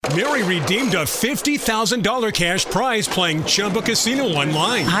Mary redeemed a $50,000 cash prize playing Chumba Casino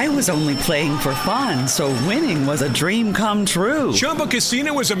online. I was only playing for fun, so winning was a dream come true. Chumba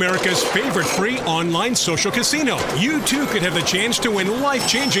Casino is America's favorite free online social casino. You too could have the chance to win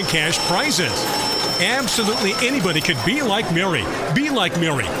life-changing cash prizes. Absolutely anybody could be like Mary. Be like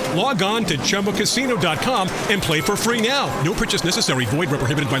Mary. Log on to ChumbaCasino.com and play for free now. No purchase necessary. Void where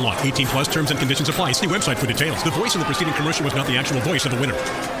prohibited by law. 18 plus terms and conditions apply. See website for details. The voice in the preceding commercial was not the actual voice of the winner.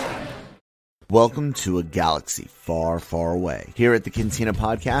 Welcome to a galaxy far, far away. Here at the Cantina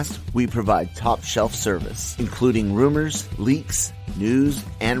podcast, we provide top shelf service, including rumors, leaks, news,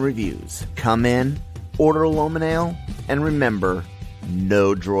 and reviews. Come in, order a Loman Ale, and remember,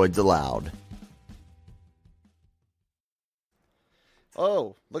 no droids allowed.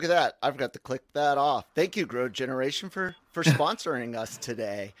 Oh, look at that. I forgot to click that off. Thank you, Grow Generation, for sponsoring us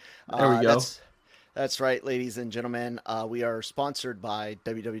today. There we go. That's right, ladies and gentlemen. We are sponsored by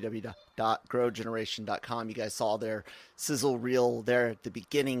www.growgeneration.com. You guys saw their sizzle reel there at the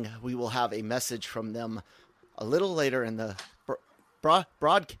beginning. We will have a message from them a little later in the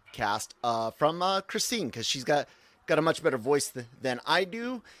broadcast from Christine, because she's got a much better voice than I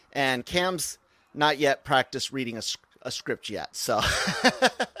do, and Cam's not yet practiced reading a script yet, so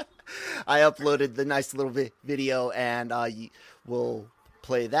I uploaded the nice little video, and we'll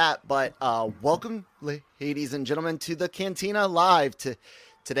play that. But welcome, ladies and gentlemen, to the Cantina Live.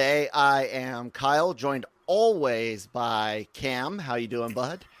 Today I am Kyle, joined always by Cam. How you doing,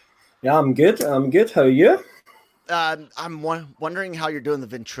 bud? Yeah, I'm good. How are you? I'm wondering how you're doing the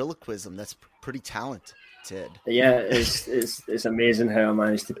ventriloquism. That's pretty talented. Yeah, it's amazing how I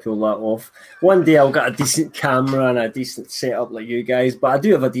managed to pull that off. One day I'll get a decent camera and a decent setup like you guys, but I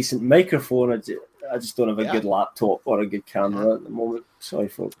do have a decent microphone. I just don't have a good laptop or a good camera at the moment. Sorry,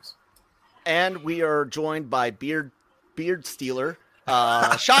 folks. And we are joined by Beard Stealer,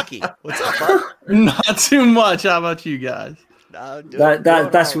 Shocky. What's up, bud? Not too much. How about you guys?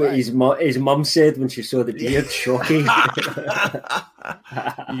 That's what his mum said when she saw the beard. Shocky.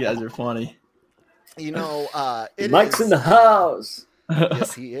 You guys are funny. You know, Mike's in the house.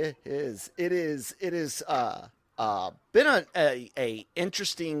 Yes, he is. It is been a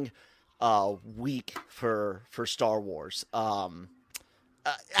interesting week for Star Wars.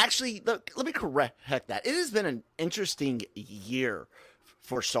 Actually, let me correct that. It has been an interesting year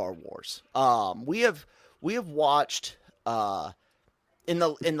for Star Wars. We have watched in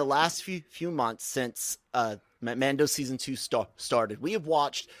the last few months since Mando season 2 started. We have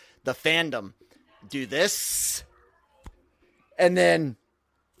watched the fandom do this, and then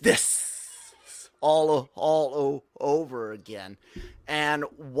this, all over again. And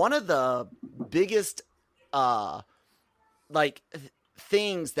one of the biggest,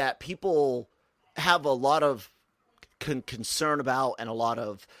 things that people have a lot of concern about and a lot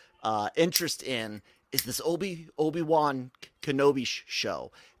of interest in is this Obi-Wan Kenobi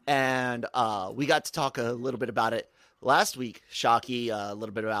show. And we got to talk a little bit about it last week, Shocky, a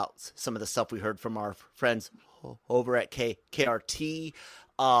little bit about some of the stuff we heard from our friends over at KRT.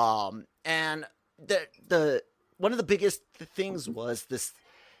 And the one of the biggest things was this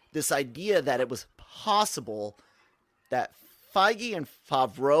idea that it was possible that Feige and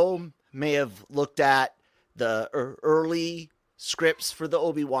Favreau may have looked at the early scripts for the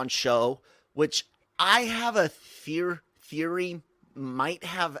Obi-Wan show, which I have a theory might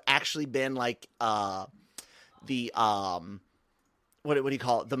have actually been like the what do you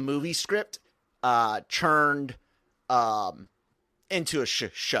call it? The movie script churned into a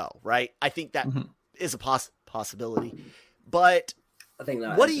show, right? I think that is a possibility. But I think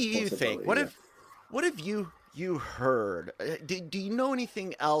that what do you think? What have you heard? Do you know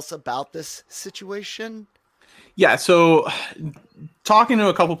anything else about this situation? Yeah, so talking to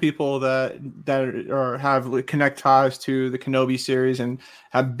a couple people that have connect ties to the Kenobi series and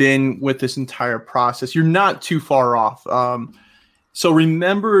have been with this entire process, you're not too far off. So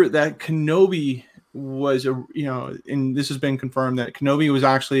remember that Kenobi was and this has been confirmed that Kenobi was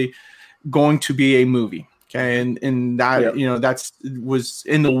actually going to be a movie. Okay, and that that's was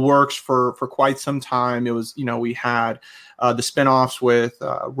in the works for quite some time. It was we had the spinoffs with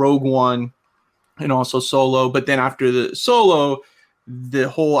Rogue One and also Solo, but then after the Solo, the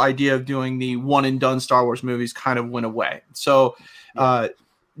whole idea of doing the one and done Star Wars movies kind of went away. So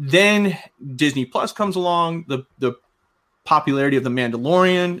then Disney Plus comes along. The popularity of The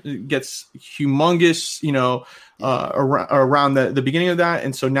Mandalorian gets humongous, around the beginning of that.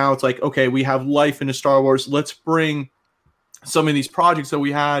 And so now it's like, okay, we have life into Star Wars. Let's bring some of these projects that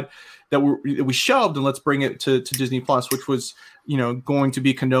we had that we shelved, and let's bring it to Disney Plus, which was, going to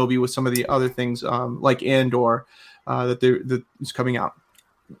be Kenobi with some of the other things like Andor that is coming out.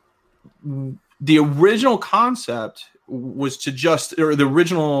 the original concept was to just, or the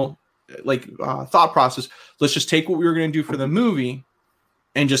original thought process, let's just take what we were going to do for the movie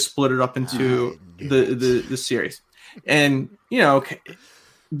and just split it up into the series. And,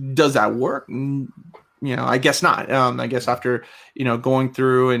 does that work? I guess not. I guess after, going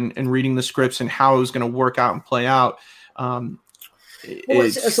through and reading the scripts and how it was going to work out and play out.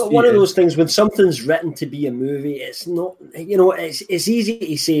 It's one of those things when something's written to be a movie, it's not, it's easy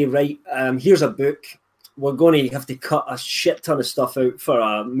to say, right, here's a book. We're going to have to cut a shit ton of stuff out for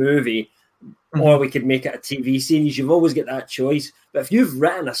a movie, or we could make it a TV series. You've always got that choice. But if you've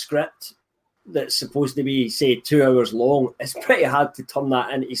written a script that's supposed to be, say, 2 hours long, it's pretty hard to turn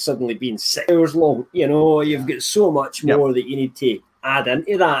that into suddenly being 6 hours long. You've got so much more that you need to add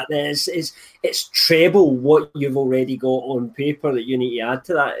into that. It's treble what you've already got on paper that you need to add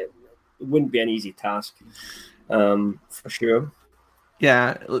to that. It wouldn't be an easy task, for sure.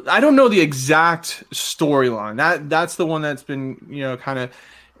 Yeah, I don't know the exact storyline. That's the one that's been, kind of.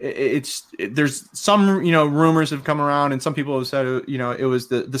 There's some rumors have come around, and some people have said it was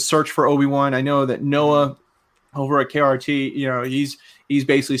the search for Obi-Wan. I know that Noah over at KRT, he's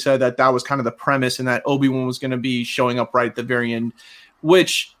basically said that was kind of the premise, and that Obi-Wan was going to be showing up right at the very end.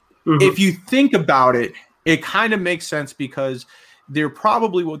 Which, if you think about it, it kind of makes sense, because they're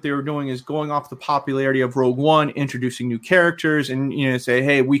probably, what they were doing is going off the popularity of Rogue One, introducing new characters, and say,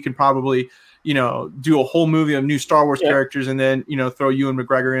 hey, we can probably do a whole movie of new Star Wars characters, and then, throw Ewan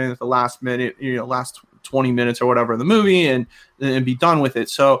McGregor in at the last minute, last 20 minutes or whatever of the movie, and be done with it.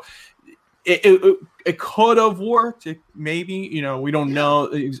 So it could have worked. Maybe, we don't know,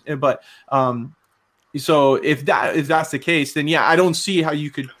 but so if that's the case, then I don't see how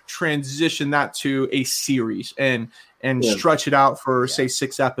you could transition that to a series and stretch it out for say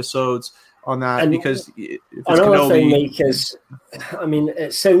 6 episodes on that, because if it's another Kenobi, thing, Mike, is,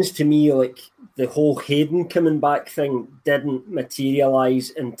 it sounds to me like the whole Hayden coming back thing didn't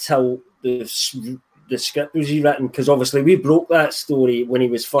materialize until the script was rewritten, because obviously we broke that story when he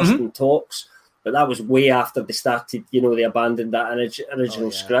was first in talks, but that was way after they started, they abandoned that original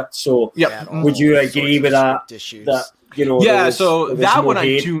script. So would you agree with that? So that one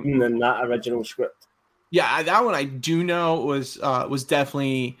I do in that original script. Yeah, that one I do know was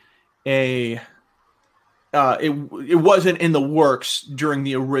definitely it wasn't in the works during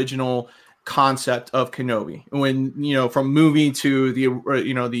the original concept of Kenobi, when from movie to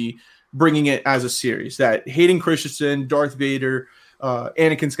the bringing it as a series, that Hayden Christensen, Darth Vader,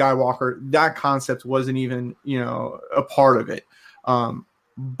 Anakin Skywalker, that concept wasn't even a part of it,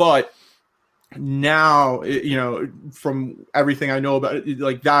 but now from everything I know about it,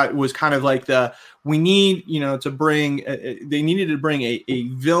 like that was kind of like we need to bring they needed to bring a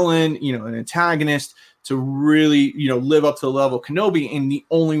villain, an antagonist to really live up to the level of Kenobi, and the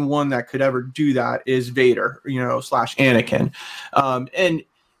only one that could ever do that is Vader, / Anakin, and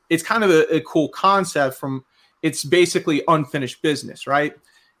it's kind of a cool concept. It's basically unfinished business, right?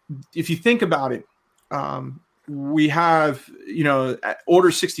 If you think about it, we have,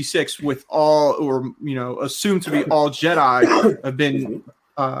 Order 66 with all, or, assumed to be all Jedi have been,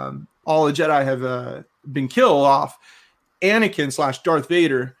 all the Jedi have been killed off. Anakin / Darth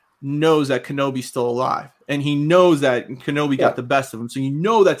Vader knows that Kenobi's still alive, and he knows that Kenobi got the best of him.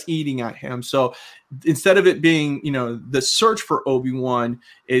 So, that's eating at him. So instead of it being, the search for Obi-Wan,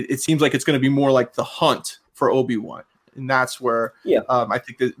 it seems like it's going to be more like the hunt for Obi-Wan. And that's where I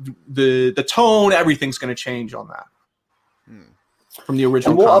think the tone, everything's going to change on that from the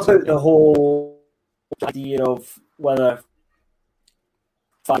original. And what concept, about the whole idea of whether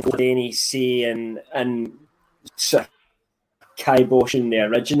Danny say and kiboshing the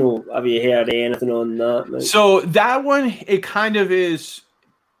original? Have you heard anything on that, Mike? So that one, it kind of is.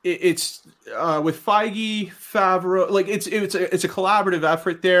 It's with Feige, Favreau, like it's a collaborative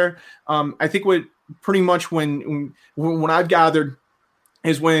effort there. I think what pretty much when I've gathered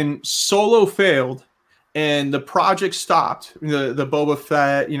is when Solo failed and the project stopped, the Boba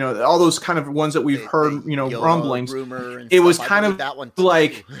Fett, all those kind of ones that we've heard, rumblings. It was kind of that one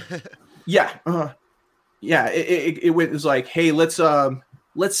like, it was like, hey, let's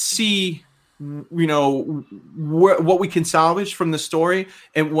see, what we can salvage from the story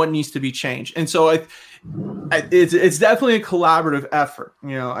and what needs to be changed. And so it's definitely a collaborative effort.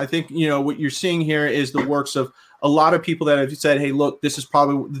 I think, what you're seeing here is the works of a lot of people that have said, hey, look, this is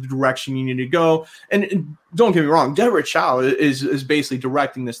probably the direction you need to go. And don't get me wrong, Deborah Chow is basically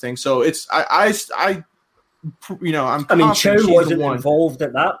directing this thing. So I I'm I mean, confident Chow she's the wasn't one. involved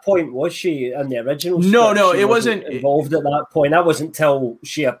at that point, was she? In the original script, No, she it wasn't involved at that point. That wasn't until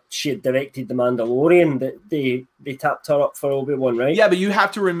she had directed The Mandalorian that they tapped her up for Obi-Wan, right? Yeah, but you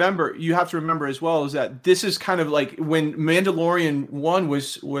have to remember as well is that this is kind of like when Mandalorian 1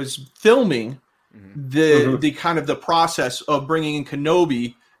 was filming the kind of the process of bringing in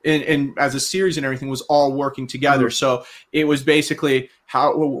Kenobi and as a series and everything was all working together. So it was basically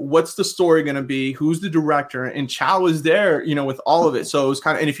what's the story going to be? Who's the director? And Chow was there, with all of it. So it was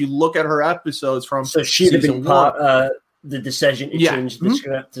kind of, and if you look at her episodes from she'd have been part the decision to change the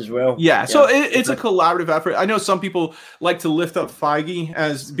script as well. Yeah, so it's a collaborative effort. I know some people like to lift up Feige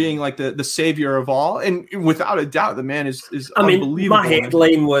as being like the savior of all, and without a doubt, the man is unbelievable. My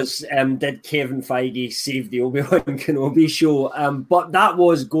headline was, did Kevin Feige save the Obi-Wan Kenobi show? But that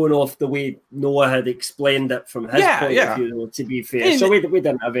was going off the way Noah had explained it from his point of view, to be fair. So we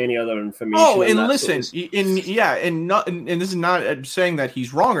didn't have any other information. Oh, and listen, and this is not saying that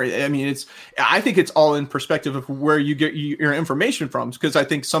he's wrong. I think it's all in perspective of where you get your information from, because I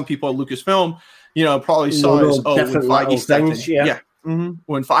think some people at Lucasfilm, probably saw when Feige stepped in.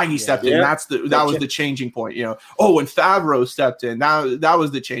 When Feige stepped in, that was the changing point. When Favreau stepped in, that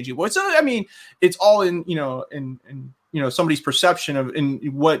was the changing point. So I mean, it's all in somebody's perception of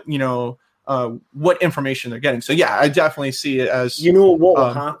what information they're getting. So yeah, I definitely see it as what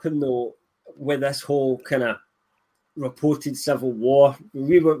will happen though with this whole kind of reported civil war.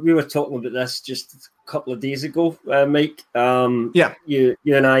 We were talking about this just a couple of days ago, Mike. You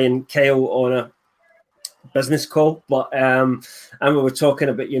and I and Kyle on a business call, but and we were talking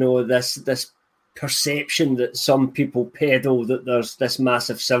about this perception that some people peddle that there's this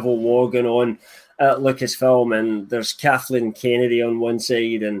massive civil war going on at Lucasfilm, and there's Kathleen Kennedy on one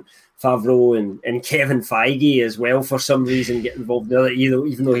side and Favreau and Kevin Feige as well for some reason get involved in it,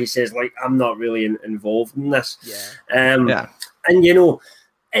 even though he says I'm not really involved in this. And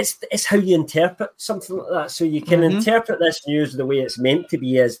it's how you interpret something like that. So you can interpret this news the way it's meant to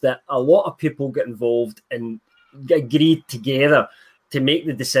be, is that a lot of people get involved and agreed together to make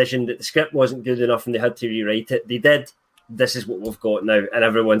the decision that the script wasn't good enough and they had to rewrite it. They did. This is what we've got now, and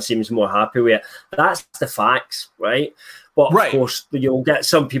everyone seems more happy with it. That's the facts, right? But of course, you'll get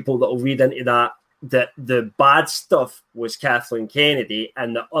some people that will read into that the bad stuff was Kathleen Kennedy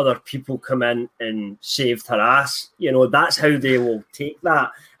and the other people come in and saved her ass. That's how they will take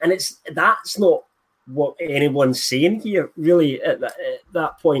that. And that's not what anyone's saying here, really, at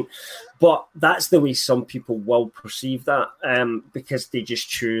that point. But that's the way some people will perceive that, because they just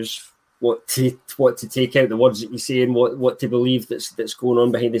choose what to take out, the words that you say, and what to believe that's going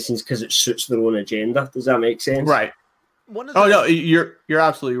on behind the scenes, because it suits their own agenda. Does that make sense? Right. No, you're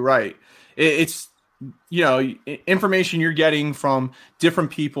absolutely right. It's information you're getting from different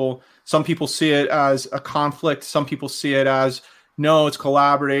people. Some people see it as a conflict. Some people see it as no, it's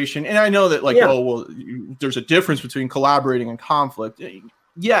collaboration. And I know that there's a difference between collaborating and conflict.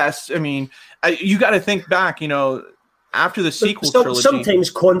 Yes, I mean, you got to think back. After the sequel trilogy,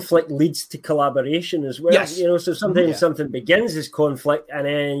 sometimes conflict leads to collaboration as well. Yes. So sometimes something begins as conflict and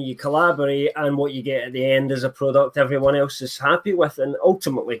then you collaborate, and what you get at the end is a product everyone else is happy with, and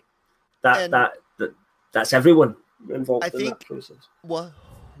ultimately that's everyone involved in that process. Well,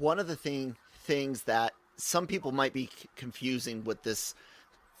 one of the things that some people might be confusing with this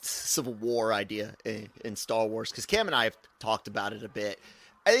Civil War idea in Star Wars, because Cam and I have talked about it a bit.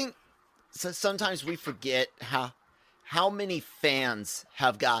 I think sometimes we forget how many fans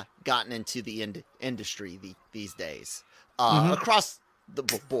have gotten into the industry these days, across the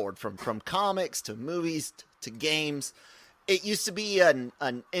board, from comics to movies to games. It used to be an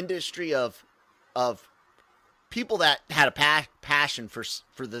industry of people that had a passion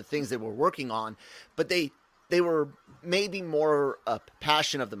for the things they were working on, but they were maybe more a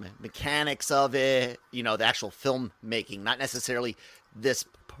passion of the mechanics of it, the actual filmmaking, not necessarily this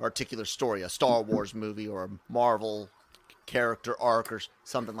particular story, a Star Wars movie or a Marvel character arc or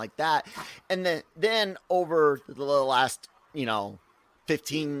something like that. And then over the last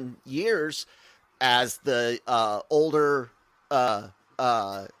 15 years, as the older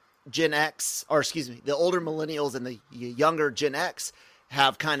Gen X, or excuse me, the older millennials and the younger Gen X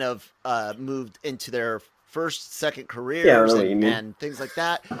have kind of moved into their first, second careers and things like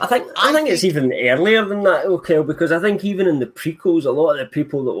that. I think it's even earlier than that, okay, because I think even in the prequels, a lot of the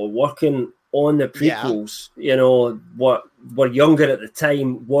people that were working on the prequels, you know, what were younger at the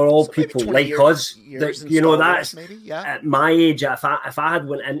time, were all So maybe people 20 like us. years in You know, Star Wars, that's maybe, yeah. at my age. If I had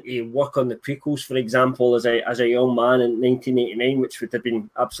went into work on the prequels, for example, as a young man in 1989, which would have been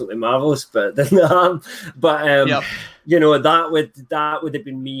absolutely marvelous, but it didn't happen. But you know, that would have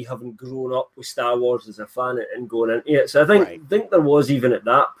been me having grown up with Star Wars as a fan and going into it. So I think there was even at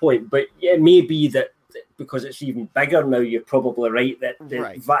that point, but yeah, it may be that because it's even bigger now, you're probably right.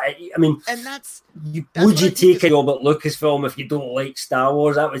 I mean, and that's would you take a job at Lucasfilm if you don't like Star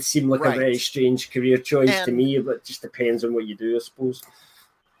Wars? That would seem like a Right. very strange career choice to And- me, but it just depends on what you do, I suppose.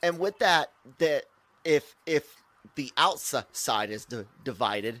 And with that if the outside is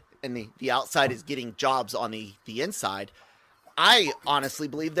divided and the outside is getting jobs on the inside, I honestly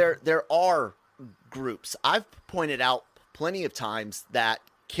believe there are groups. I've pointed out plenty of times that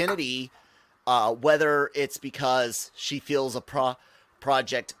Kennedy, whether it's because she feels a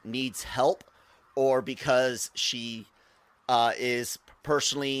project needs help or because she is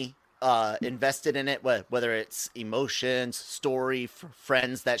personally invested in it, whether it's emotions, story,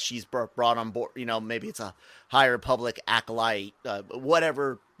 friends that she's brought on board, you know, maybe it's a High Republic acolyte,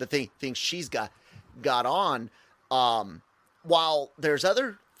 whatever the thing she's got on. While there's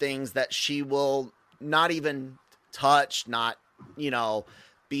other things that she will not even touch, not, you know,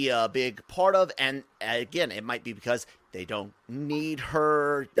 be a big part of. And again, it might be because they don't need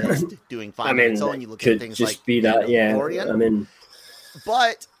her doing fine on its own. You look at things like be that, yeah. I mean,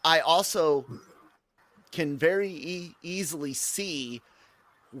 but I also can very easily see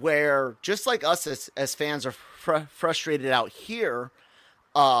where, just like us as fans are frustrated out here,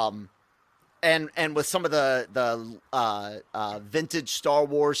 and with some of the vintage Star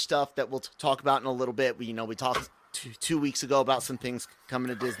Wars stuff that we'll talk about in a little bit. We talked 2 weeks ago about some things coming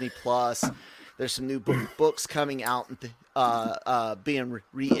to Disney Plus. There's some new books coming out and being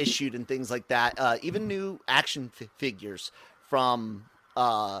reissued and things like that. Even new action figures from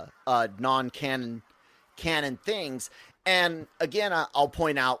non-canon things. And again, I'll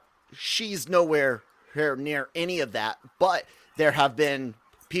point out she's nowhere near any of that. But there have been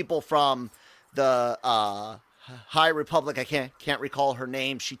people from the High Republic. I can't recall her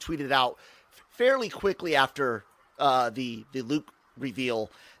name. She tweeted out fairly quickly after the Luke reveal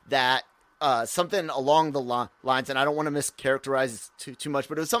that something along the lines, and I don't want to mischaracterize too much,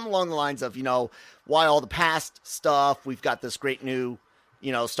 but it was something along the lines of, why all the past stuff, we've got this great new,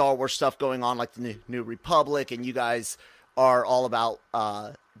 Star Wars stuff going on, like the new Republic, and you guys are all about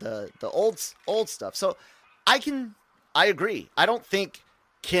the old stuff. So I agree. I don't think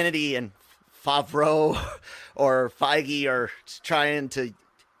Kennedy and Favreau or Feige are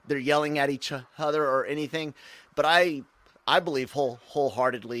they're yelling at each other or anything, but I believe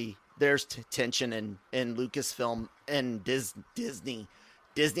wholeheartedly there's tension in Lucasfilm and Disney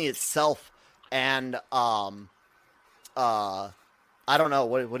itself. And I don't know.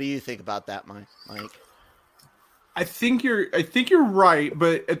 What do you think about that, Mike? I think you're right,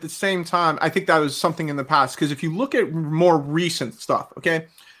 but at the same time, I think that was something in the past. Because if you look at more recent stuff, okay,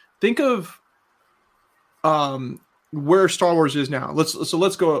 think of where Star Wars is now.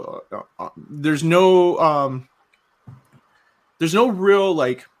 Let's go. There's no real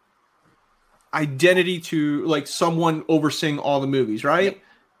like identity to like someone overseeing all the movies, right?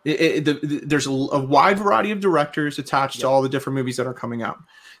 Yep. There's a wide variety of directors attached to all the different movies that are coming out.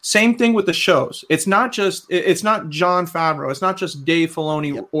 Same thing with the shows. It's not John Favreau. It's not just Dave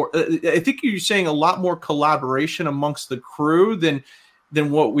Filoni. Yep. Or I think you're saying a lot more collaboration amongst the crew than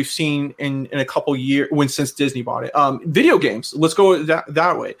what we've seen in a couple years since Disney bought it. Video games. Let's go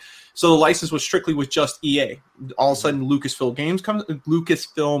that way. So the license was strictly with just EA. All of a sudden, Lucasfilm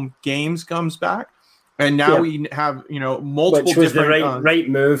Games comes back, and now we have multiple. Which was the right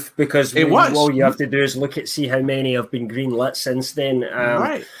move, because it was. All you have to do is see how many have been greenlit since then.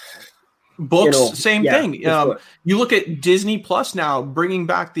 Right. Books, same thing. You look at Disney Plus now, bringing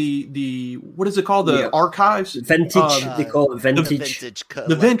back the what is it called? The archives, vintage. They call it vintage.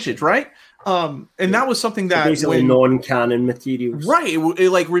 The vintage, right? And that was something that basically non-canon materials, right?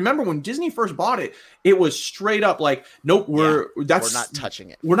 Like, remember when Disney first bought it? It was straight up like, nope, we're not touching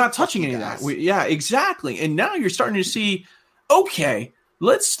it. We're not touching any of that. Exactly. And now you're starting to see, okay,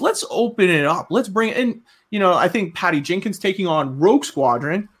 let's open it up. Let's bring in. I think Patty Jenkins taking on Rogue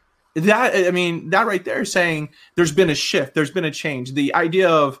Squadron. That right there is saying there's been a shift. There's been a change. The idea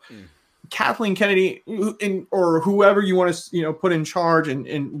of Kathleen Kennedy or whoever you want to put in charge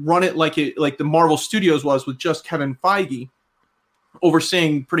and run it like the Marvel Studios was with just Kevin Feige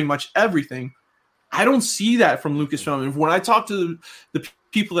overseeing pretty much everything. I don't see that from Lucasfilm. And when I talk to the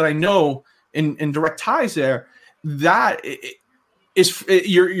people that I know in direct ties there, that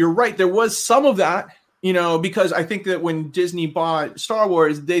you're right. There was some of that, because I think that when Disney bought Star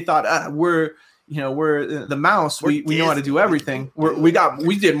Wars, they thought we're the mouse. We know how to do everything. We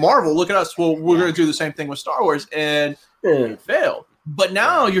did Marvel. Look at us. Well, we're going to do the same thing with Star Wars, and it failed. But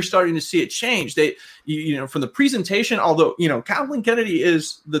now you're starting to see it change. They, from the presentation, although Kathleen Kennedy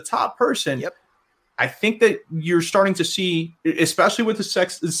is the top person. Yep. I think that you're starting to see, especially with the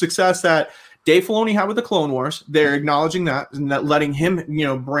success that Dave Filoni had with the Clone Wars, they're acknowledging that and that letting him,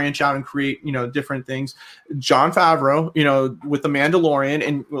 branch out and create, different things. Jon Favreau, with the Mandalorian,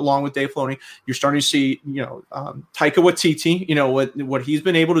 and along with Dave Filoni, you're starting to see, Taika Waititi, what he's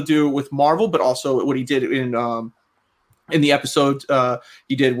been able to do with Marvel, but also what he did in the episode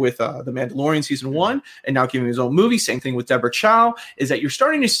he did with the Mandalorian season 1, and now giving his own movie. Same thing with Deborah Chow. Is that you're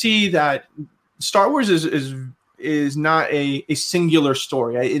starting to see that Star Wars is not a singular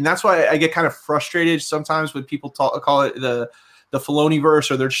story, and that's why I get kind of frustrated sometimes when people call it the Filoni verse,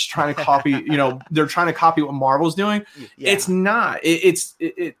 or they're just trying to copy. They're trying to copy what Marvel's doing. Yeah. It's not.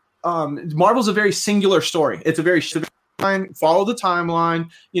 Marvel's a very singular story. It's a very follow the timeline.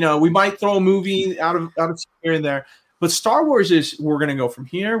 We might throw a movie out of here and there. But Star Wars is, we're going to go from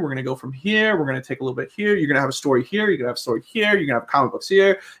here, we're going to go from here, we're going to take a little bit here, you're going to have a story here, you're going to have a story here, you're going to have comic books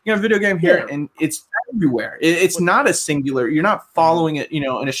here, you're going to have a video game here, and it's everywhere. It's not a singular, you're not following it, in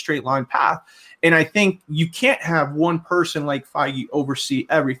a straight line path. And I think you can't have one person like Feige oversee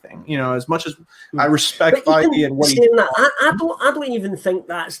everything. As much as I respect Feige and what he does. I don't even think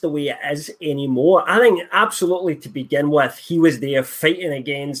that's the way it is anymore. I think absolutely to begin with, he was there fighting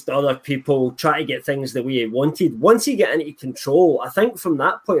against other people, trying to get things the way he wanted. Once he got into control, I think from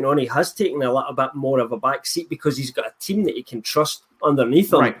that point on, he has taken a little bit more of a back seat because he's got a team that he can trust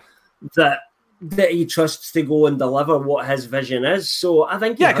underneath him. Right. That he trusts to go and deliver what his vision is. So I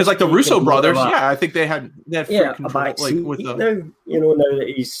think because like the Russo brothers, I think they had free control. Now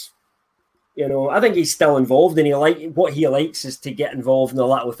that he's, I think he's still involved, and what he likes is to get involved in the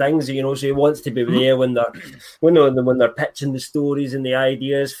little things. So he wants to be there when they're pitching the stories and the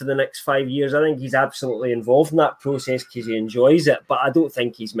ideas for the next 5 years. I think he's absolutely involved in that process because he enjoys it. But I don't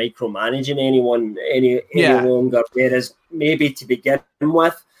think he's micromanaging anyone any longer. Whereas maybe to begin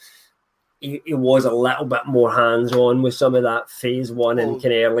with, he was a little bit more hands-on with some of that phase 1 and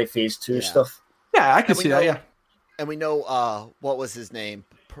kind of early phase 2 stuff. Yeah, I can see that, yeah. And we know, what was his name?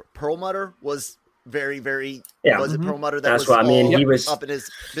 Perlmutter was very, very... Yeah. Was it Perlmutter that That's was what I mean. He was up in his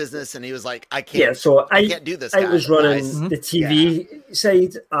business, and he was like, I can't do this, I was running the TV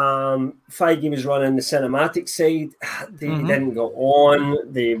side. Feige was running the cinematic side. They didn't go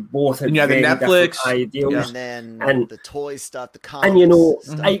on. They both had very Netflix ideals. And then the toy stuff, the comics.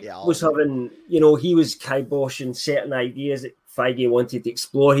 And, Ike was having... he was kiboshing certain ideas that Feige wanted to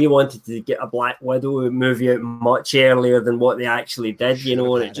explore. He wanted to get a Black Widow movie out much earlier than what they actually did,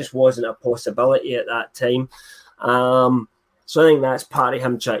 and it just wasn't a possibility at that time. So I think that's part of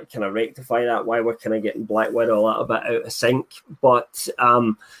him trying to kind of rectify that, why we're kind of getting Black Widow a little bit out of sync. But,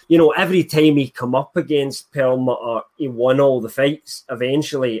 every time he come up against Perlmutter, he won all the fights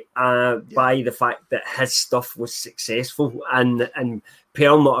eventually by the fact that his stuff was successful and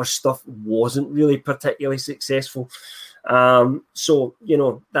Perlmutter's stuff wasn't really particularly successful. So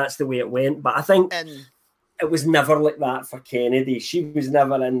that's the way it went. But I think it was never like that for Kennedy. She was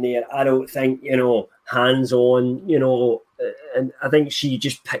never in there, I don't think, hands-on, and I think she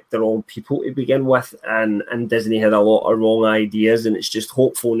just picked the wrong people to begin with, and Disney had a lot of wrong ideas, and it's just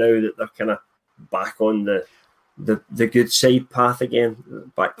hopeful now that they're kind of back on the good side path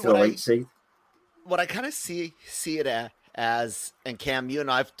again, back to the light side. What I kind of see it as, and Cam, you and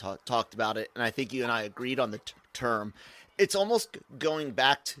I have talked about it, and I think you and I agreed on the term. It's almost going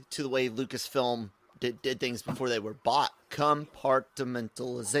back to the way Lucasfilm did things before they were bought.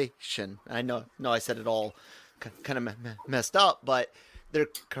 Compartmentalization. I know I said it all kind of messed up, but they're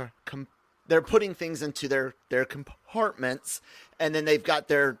putting things into their compartments, and then they've got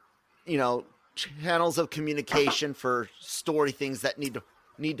their channels of communication for story things that need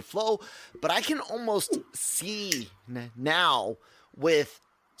to flow. But I can almost see now with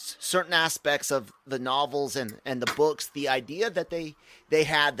certain aspects of the novels and the books, the idea that they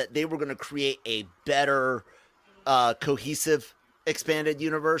had that they were going to create a better cohesive expanded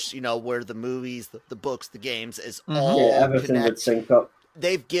universe, where the movies, the books, the games is all everything would sync up.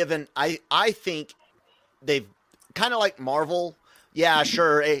 They've given, I think they've kind of like Marvel. Yeah,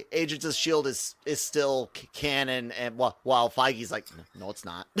 sure. Agents of S.H.I.E.L.D. is still canon, and while Feige's like, no, it's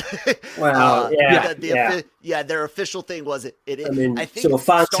not. Well, their official thing was it. I think so.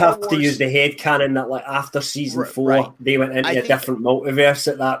 Fans have to use the head canon that, like, after season 4, right. They went into a different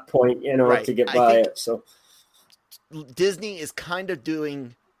multiverse at that point, to get by it. So, I think, it was never like that for Kennedy. She was never in there, I don't think, hands-on, trying to get things the way he wanted. So, I think that's part of him trying to kind of rectify that, why we're kind of getting Black Widow a little bit out of sync. But, Disney is kind of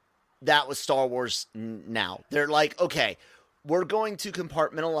doing that with Star Wars now. They're like, okay, we're going to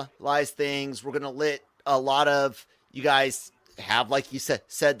compartmentalize things. We're going to let a lot of you guys have, like you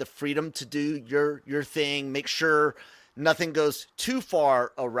said, the freedom to do your thing. Make sure nothing goes too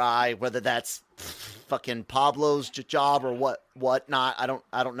far awry, whether that's fucking Pablo's job or whatnot.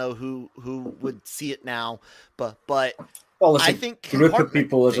 I don't know who would see it now, but well, it's I a think group of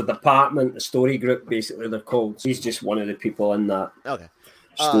people. There's a department, a story group, basically they're called. He's just one of the people in that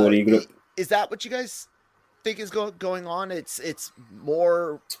story group. Is that what you guys think is going on? It's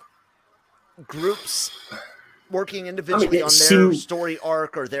more groups working individually on their story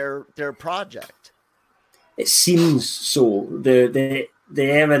arc or their project. It seems so. The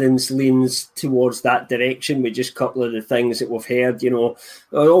evidence leans towards that direction with just a couple of the things that we've heard,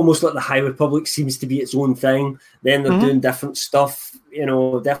 almost like the High Republic seems to be its own thing. Then they're doing different stuff,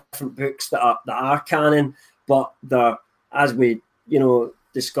 different books that are canon, but as we,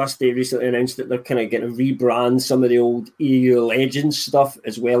 discussed, they recently announced that they're kind of going to rebrand some of the old EU Legends stuff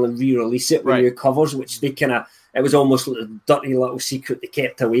as well and re-release it with new covers, which it was almost like a dirty little secret they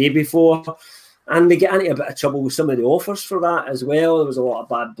kept away before. And they get into a bit of trouble with some of the offers for that as well. There was a lot of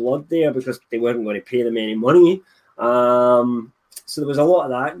bad blood there because they weren't going to pay them any money. So there was a lot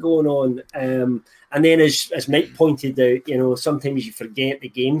of that going on. And then as Mike pointed out, sometimes you forget the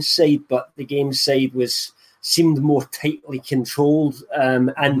game side, but the game side seemed more tightly controlled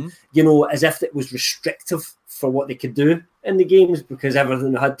and as if it was restrictive for what they could do in the games because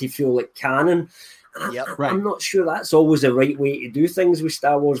everything had to feel like canon. I'm not sure that's always the right way to do things with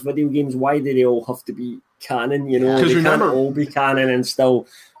Star Wars video games. Why do they all have to be canon? They can't all be canon and still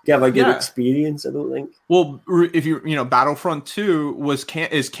give a good experience, I don't think. Well, if Battlefront 2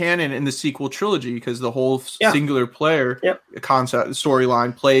 is canon in the sequel trilogy because the whole singular player concept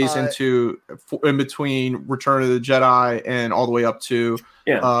storyline plays in between Return of the Jedi and all the way up to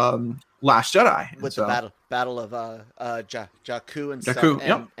Last Jedi. With the battle of Jakku and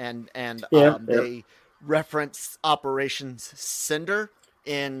stuff. And they reference Operation Cinder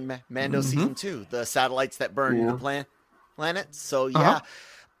in Mando Season 2, the satellites that burn the planet. So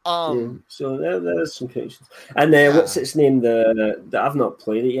so there's some cases. And what's its name? I've not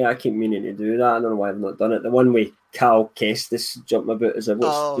played it yet. I keep meaning to do that. I don't know why I've not done it. The one with Cal Kestis jumping about as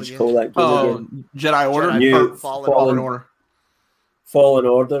what's you call that game again? Jedi Order, Fallen Order. Fallen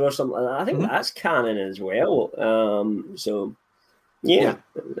Order or something like that. I think that's canon as well. That's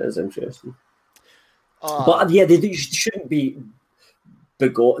interesting. But they shouldn't be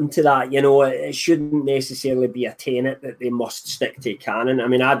begotten to that. It shouldn't necessarily be a tenet that they must stick to canon. I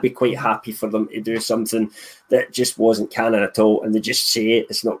mean, I'd be quite happy for them to do something that just wasn't canon at all, and they just say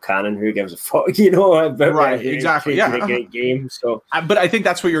it's not canon. Who gives a fuck? Right? Exactly. A great game. So, but I think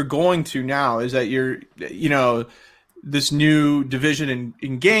that's what you're going to now. Is that you're, this new division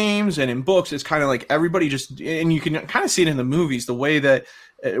in games and in books is kind of like everybody just, and you can kind of see it in the movies, the way that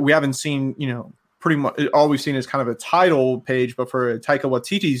we haven't seen, pretty much all we've seen is kind of a title page, but for Taika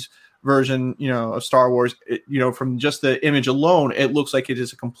Waititi's version, of Star Wars, from just the image alone, it looks like it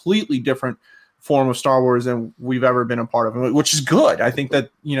is a completely different form of Star Wars than we've ever been a part of, which is good. I think that,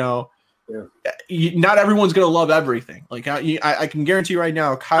 not everyone's going to love everything. Like I can guarantee you right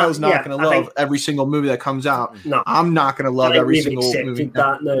now, Kyle's not going to love every single movie that comes out. No, I'm not going to love every single movie.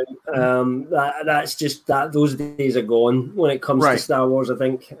 That now. That's just that those days are gone when it comes to Star Wars. I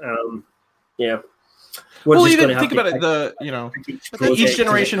think. Well, you didn't think about it. Each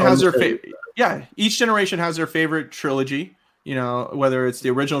generation has their favorite. Yeah, each generation has their favorite trilogy. Whether it's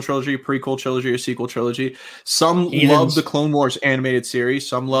the original trilogy, prequel trilogy, or sequel trilogy. Some love the Clone Wars animated series.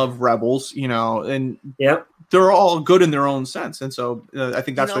 Some love Rebels. And they're all good in their own sense. And so I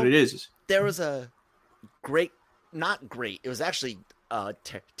think that's what it is. There was a not great. It was actually a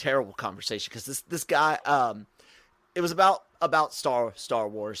terrible conversation because this guy. It was about Star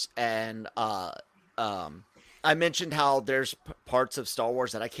Wars, and I mentioned how there's parts of Star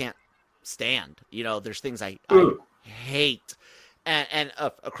Wars that I can't stand. There's things I hate, and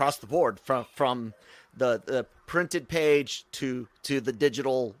across the board from the printed page to the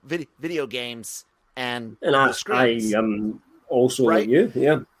digital video games and the screens. I am also like you,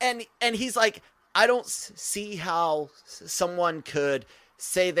 And he's like, I don't see how someone could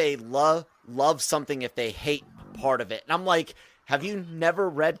say they love something if they hate part of it. And I'm like, have you never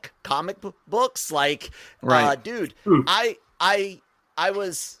read comic books? Like, dude, I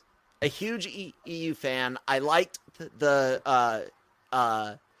was a huge EU fan. I liked the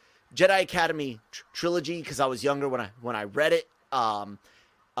Jedi Academy trilogy because I was younger when I read it. And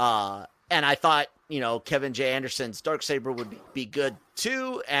I thought, Kevin J. Anderson's Darksaber would be good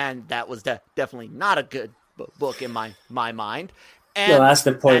too, and that was definitely not a book in my mind. And no, that's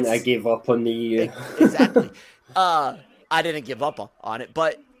the point. I that's, gave up on the exactly. I didn't give up on it,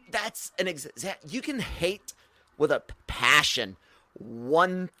 but that's an you can hate with a passion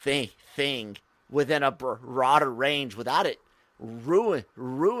one thing within a broader range without it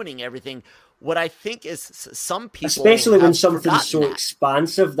ruining everything. What I think is some people, especially when something's so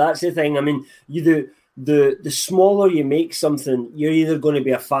expansive, that's the thing. I mean, the smaller you make something, you're either going to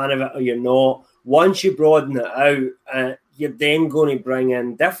be a fan of it or you're not. Once you broaden it out, you're then going to bring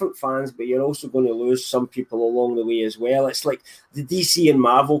in different fans, but you're also going to lose some people along the way as well. It's like the DC and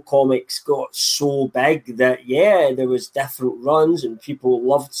Marvel comics got so big that, there was different runs and people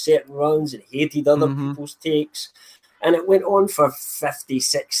loved certain runs and hated other people's takes. And it went on for 50,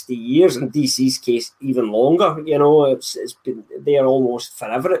 60 years. In DC's case, even longer. It's been there almost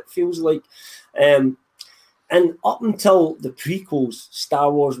forever, it feels like. And up until the prequels,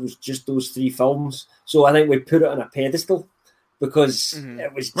 Star Wars was just those 3 films. So I think we put it on a pedestal because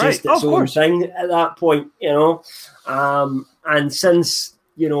it was just its own thing at that point, And since,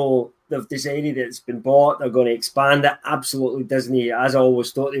 they've decided it's been bought, they're going to expand it. Absolutely, Disney, as I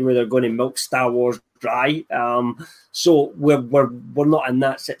always thought they were, they're going to milk Star Wars dry. So we're not in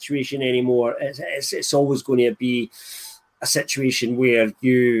that situation anymore. It's always going to be a situation where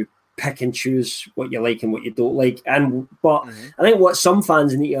you pick and choose what you like and what you don't like. But I think what some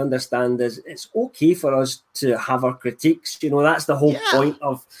fans need to understand is it's okay for us to have our critiques. That's the whole point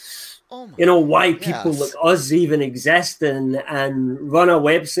of why people like us even exist and run a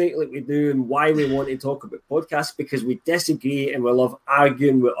website like we do, and why we want to talk about podcasts, because we disagree and we love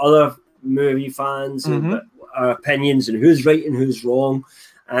arguing with other movie fans and our opinions and who's right and who's wrong.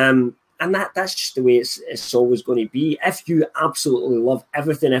 And that's just the way it's always going to be. If you absolutely love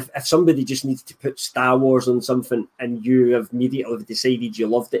everything, if somebody just needs to put Star Wars on something and you have immediately decided you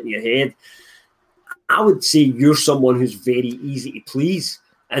loved it in your head, I would say you're someone who's very easy to please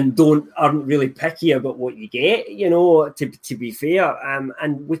and aren't really picky about what you get, to be fair.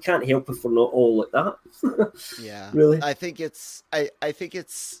 And we can't help if we're not all like that. Yeah. Really. I think it's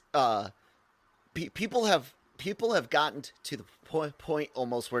people have gotten to the point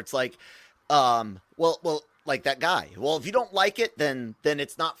almost where it's like, well, like that guy. Well, if you don't like it, then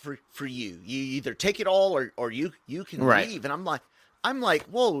it's not for you. You either take it all or you can leave. And I'm like,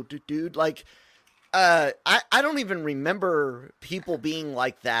 whoa, dude, like, I don't even remember people being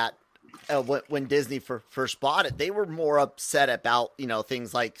like that when Disney first bought it. They were more upset about,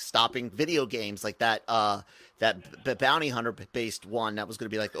 things like stopping video games like that, that bounty hunter based one that was going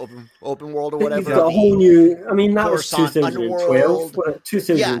to be like open world or whatever. You've got a whole new, that was 2012,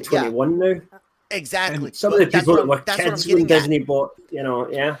 2021 now. Exactly. And some of the people that were kids when Disney bought,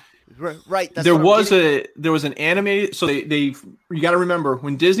 Right. There was an animated. So you got to remember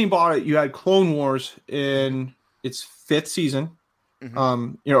when Disney bought it, you had Clone Wars in its 5th season.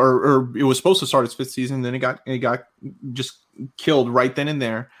 Or it was supposed to start its 5th season. Then it got just killed right then and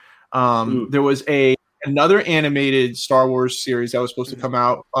there. There was another animated Star Wars series that was supposed to come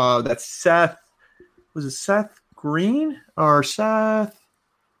out. That Seth Green or Seth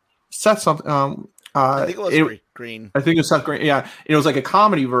something. I think it was Green. I think it was Seth Green. Yeah, it was like a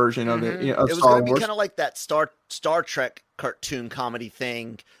comedy version of it. Of it was Star going to be Wars. kind of like that Star Trek cartoon comedy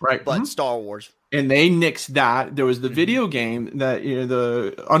thing, right? But Star Wars. And they nixed that. There was the video game that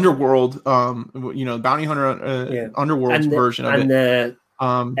the Underworld, Bounty Hunter Underworld version of it.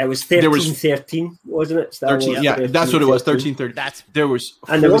 It was 1313, wasn't it? Star 13, Wars, yeah, that's what it was. 1313. There was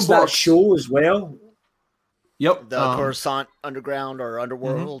that show as well. Yep, the Coruscant Underground or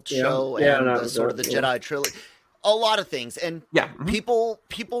Underworld show, and the Jedi trilogy. A lot of things, and people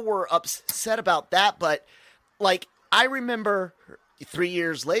were upset about that. But like, I remember 3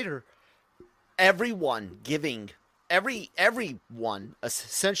 years later, everyone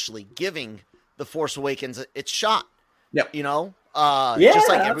essentially giving The Force Awakens its shot. Yep. Just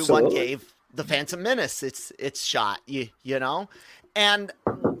like everyone gave The Phantom Menace its shot. And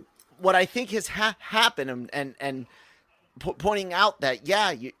what I think has happened, and pointing out that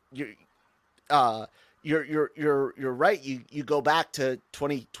you're right. You go back to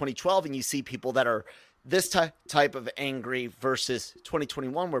 2012 and you see people that are this type of angry versus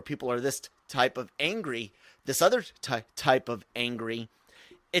 2021, where people are this type of angry, this other type of angry.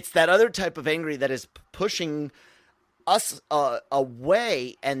 It's that other type of angry that is pushing us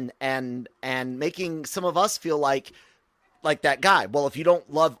away and making some of us feel like that guy. Well, if you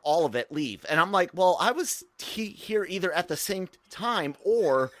don't love all of it, leave. And I'm like, well, I was here either at the same time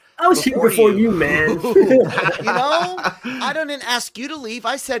or I was here before you, man. I didn't ask you to leave.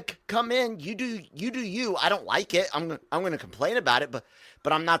 I said, come in. You do you. I don't like it. I'm going to complain about it, but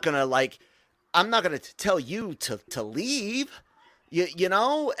I'm not going to I'm not going to tell you to leave, you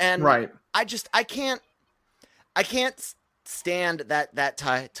know, and right. I can't stand that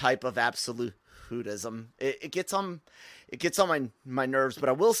type of absolutism. It gets on my nerves, but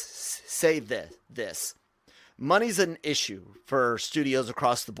I will say this. Money's an issue for studios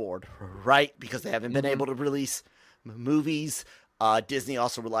across the board, right? Because they haven't been able to release movies. Disney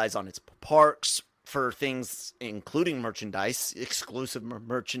also relies on its parks for things including merchandise, exclusive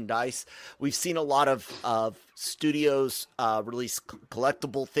merchandise. We've seen a lot of studios release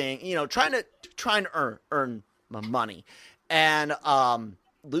collectible thing, you know, trying to earn money. And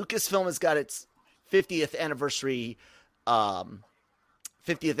Lucasfilm has got its 50th anniversary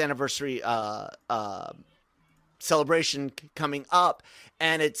celebration coming up,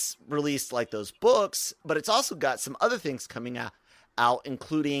 and it's released like those books, but it's also got some other things coming out,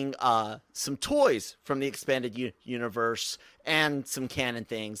 including some toys from the expanded universe and some canon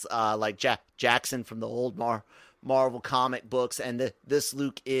things like Jackson from the old Marvel comic books, and this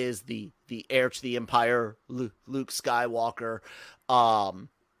Luke is the heir to the Empire, Luke Skywalker.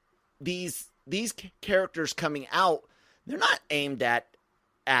 These characters coming out, they're not aimed at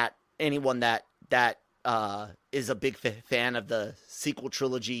anyone that is a big fan of the sequel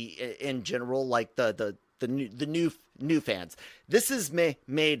trilogy in general, like the new fans. This is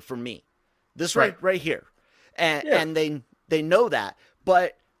made for me. This right here, and they know that,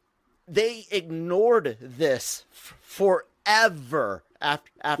 but they ignored this forever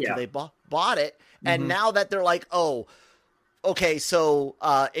after they bought it, and now that they're like, oh, okay, so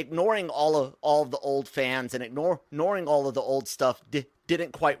ignoring all of the old fans and ignoring all of the old stuff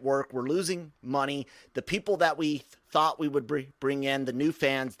didn't quite work. We're losing money. The people that we thought we would bring in, the new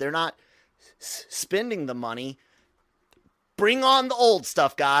fans, they're not spending the money. Bring on the old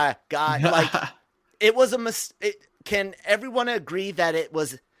stuff, guy. Like, it was a mistake. Can everyone agree that it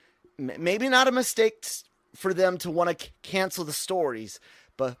was maybe not a mistake for them to want to cancel the stories,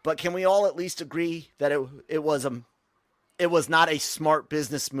 but can we all at least agree that it was not a smart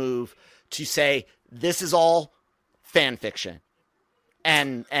business move to say this is all fan fiction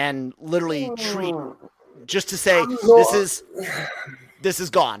and literally treat, just to say this is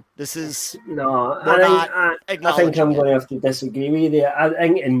gone. This is I think I'm going to have to disagree with you. I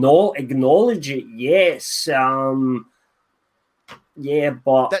think acknowledge it, yes. Yeah,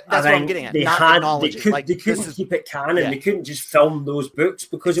 but that's I what I'm getting at. They couldn't keep it canon. Yeah. They couldn't just film those books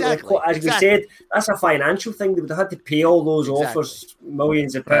because it would have, as we said, that's a financial thing. They would have had to pay all those authors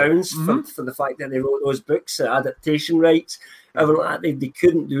millions of pounds for the fact that they wrote those books, adaptation rights. They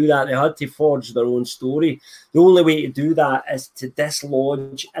couldn't do that. They had to forge their own story. The only way to do that is to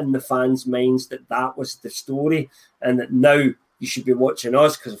dislodge in the fans' minds that was the story, and that now you should be watching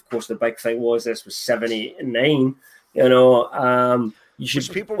us, because of course the big thing was this was 7, 8, and 9. You know, you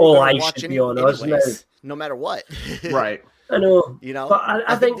should. All eyes should be on us now, no matter what. Right. I know. You know, but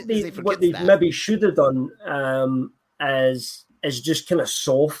I think what they maybe should have done is just kind of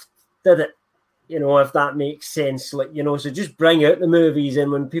soft did it. You know, if that makes sense, like, you know, so just bring out the movies,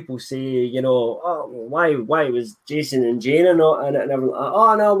 and when people say, you know, oh, why was Jason and Jane not in it, and everyone,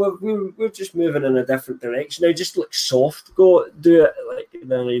 oh no, we're just moving in a different direction now. Just look soft, do it like, you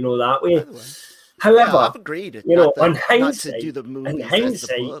know, that way. However, I've agreed. You know, on hindsight, not to do the movies as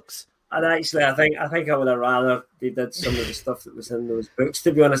the books. And actually, I think I would have rather they did some of the stuff that was in those books.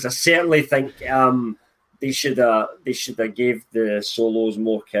 To be honest, I certainly think they should have gave the Solos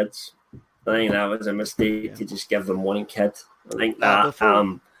more kids. I think that was a mistake to just give them one kid. I think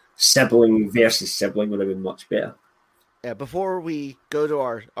that sibling versus sibling would have been much better. Yeah. Before we go to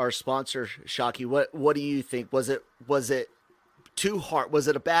our sponsor, Shockey, what do you think? Was it too hard? Was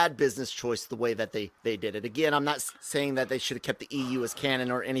it a bad business choice the way that they did it? Again, I'm not saying that they should have kept the EU as canon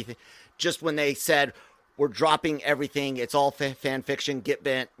or anything. Just when they said, we're dropping everything, it's all fan fiction, get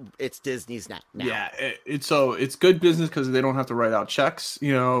bent, it's Disney's now. Yeah, it's good business because they don't have to write out checks,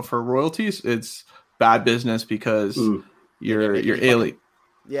 you know, for royalties. It's bad business because you're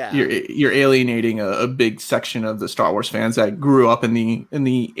alienating a big section of the Star Wars fans that grew up in the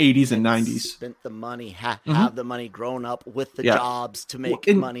 80s and 90s. Spent the money, have the money, grown up with the jobs to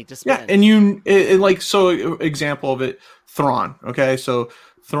make money to spend. Yeah, and example of it, Thrawn. Okay, so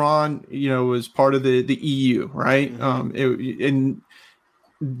Thrawn, you know, was part of the EU, right? And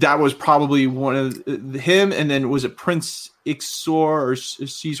that was probably one of him, and then was it Prince Ixor or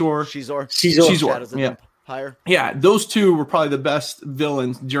Caesar? Caesar. Yeah. Empire. Yeah, those two were probably the best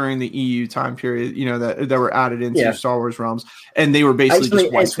villains during the EU time period, that were added into Star Wars realms, and they were basically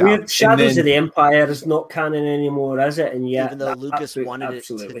just wiped it's weird. out. Shadows of the Empire is not canon anymore, is it? And yet, even though Lucas wanted it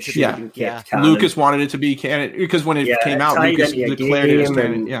to be kept canon. Lucas wanted it to be canon because when it came out, Lucas declared it as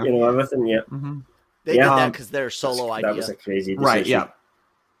canon. Everything. Yeah, they did that because their solo idea. That was a crazy decision. Right? Yeah,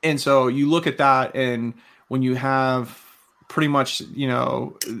 and so you look at that, and when you have pretty much,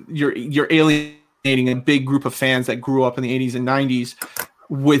 you're alienating a big group of fans that grew up in the 80s and 90s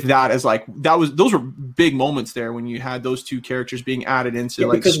with that as those were big moments there when you had those two characters being added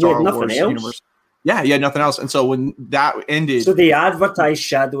into the Star Wars universe. Yeah, you had nothing else. And so when that ended... So they advertised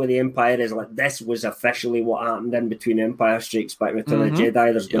Shadow of the Empire as this was officially what happened in between Empire Strikes Back and Return of the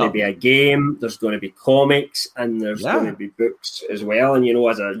Jedi. There's going to be a game, there's going to be comics, and there's going to be books as well. And,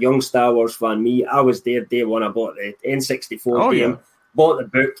 as a young Star Wars fan, I was there day one. I bought the N64 game, bought the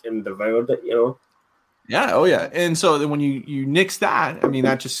book, and devoured it, Yeah, oh yeah. And so then when you nix that,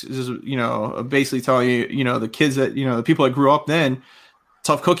 that just is, basically telling you, the kids that, the people that grew up then,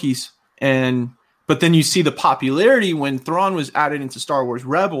 tough cookies. But then you see the popularity when Thrawn was added into Star Wars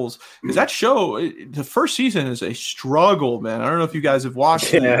Rebels, because that show, the first season is a struggle, man. I don't know if you guys have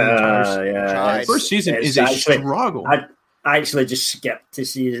watched it. The first season is a struggle. I actually just skipped to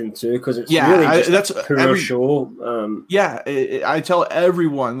season 2 because it's really just a poor show. I tell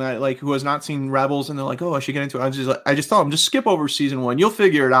everyone that who has not seen Rebels and they're like, oh, I should get into it. I just tell them, just skip over season 1. You'll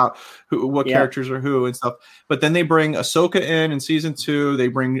figure it out what characters are who and stuff. But then they bring Ahsoka in season 2. They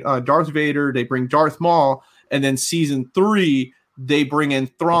bring Darth Vader. They bring Darth Maul. And then season 3, they bring in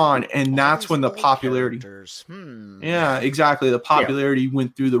Thrawn. And that's when the popularity. Yeah, exactly. The popularity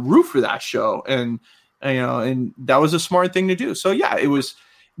went through the roof for that show. And that was a smart thing to do. So yeah, it was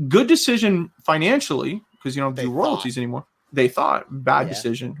good decision financially because you don't do royalties anymore. They thought bad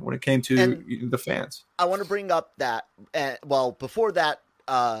decision when it came to the fans. I want to bring up that. Before that,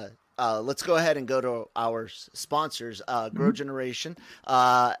 let's go ahead and go to our sponsors, Grow Generation,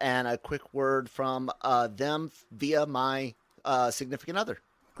 and a quick word from them via my significant other.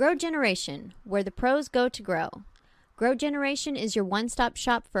 Grow Generation, where the pros go to grow. Grow Generation is your one-stop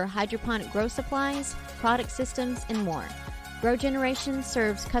shop for hydroponic grow supplies, product systems, and more. Grow Generation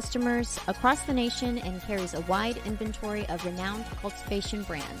serves customers across the nation and carries a wide inventory of renowned cultivation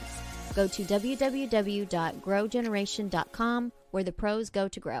brands. Go to www.growgeneration.com, where the pros go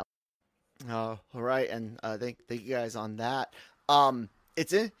to grow. All right, and thank you guys on that.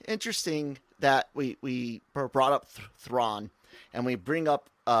 It's interesting that we brought up Thrawn, and we bring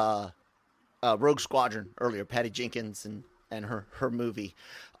up Rogue Squadron earlier, Patty Jenkins and her movie.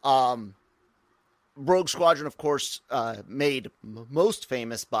 Rogue Squadron, of course, made most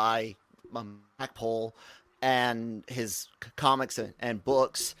famous by Magpul and his comics and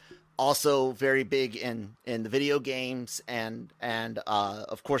books. Also very big in the video games, and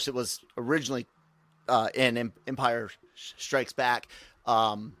of course it was originally in Empire Strikes Back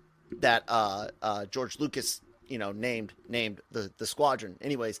that George Lucas named the squadron.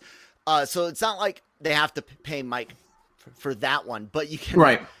 Anyways. So it's not like they have to pay Mike for that one, but you can.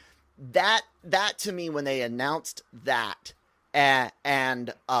 Right. That to me, when they announced that, I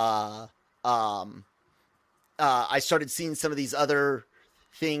started seeing some of these other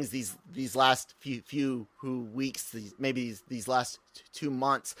things these last few weeks, these last 2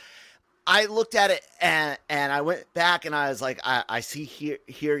 months. I looked at it and I went back and I was like, I see here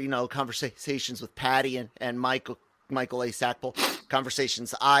conversations with Patty and Michael A. Sackville,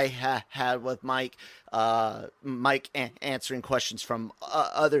 conversations I had with Mike answering questions from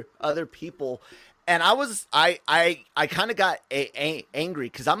other people, and I kind of got angry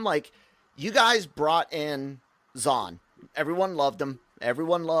because I'm like, you guys brought in Zahn, everyone loved him,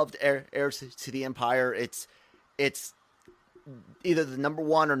 everyone loved Heirs to the Empire. It's either the number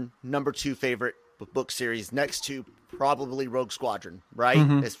 1 or number 2 favorite book series, next to probably Rogue Squadron, right?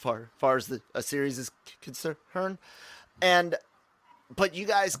 As far as a series is concerned. But you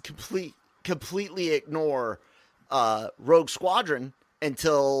guys completely ignore Rogue Squadron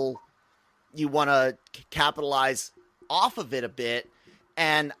until you want to capitalize off of it a bit.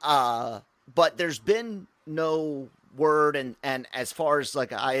 And but there's been no word, and as far as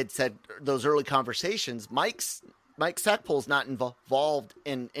like I had said, those early conversations, Mike Sackpole's not involved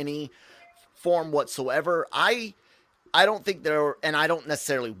in any form whatsoever. I don't think there, and I don't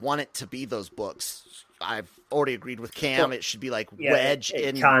necessarily want it to be those books. I've already agreed with Cam. It should be like Wedge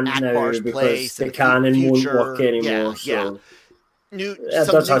in Akbar's place. The canon won't work anymore. It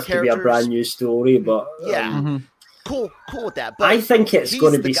does have to be a brand new story, but cool with that. But I think it's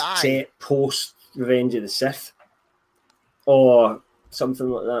going to be set post Revenge of the Sith, or something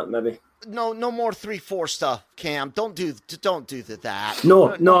like that, maybe. No more 3-4 stuff, Cam. Don't do that.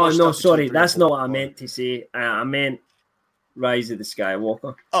 No. more stuff Sorry, between 3 and that's not 4. what I meant to say. I meant Rise of the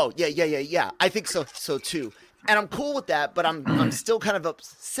Skywalker. Oh yeah. I think so too, and I'm cool with that. But I'm still kind of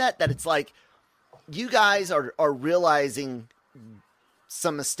upset that it's like you guys are realizing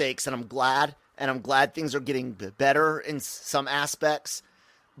some mistakes, and I'm glad things are getting better in some aspects.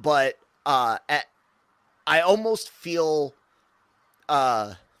 But I almost feel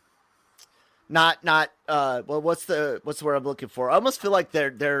not well, what's the word I'm looking for? I almost feel like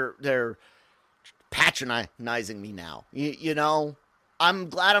they're patronizing me now. You know, I'm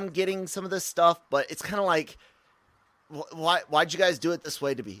glad I'm getting some of this stuff, but it's kind of like, why'd you guys do it this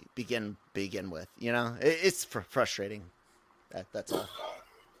way to begin with? You know, it's frustrating. That's all.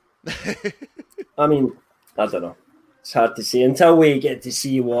 I mean, I don't know. It's hard to say until we get to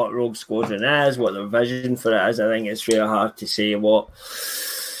see what Rogue Squadron is, what their vision for it is. I think it's really hard to say what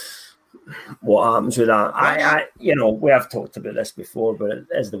happens with that. I we have talked about this before, but it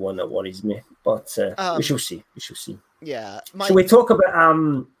is the one that worries me. But we shall see. Yeah. Should we talk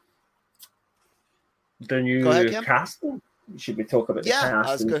about the new ahead, casting? Should we talk about the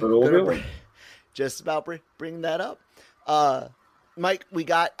casting for Obi-Wan? Obi-Wan? Just about bring that up. Mike, we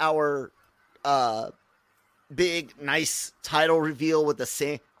got our big, nice title reveal with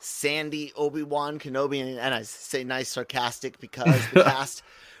the Sandy Obi-Wan Kenobi, and I say nice sarcastic because the cast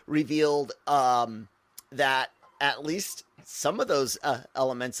revealed that at least some of those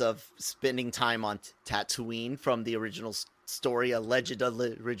elements of spending time on Tatooine from the original story, alleged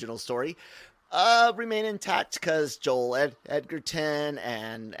original story, remain intact because Joel Edgerton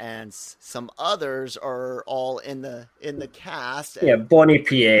and some others are all in the cast. Yeah, Bonnie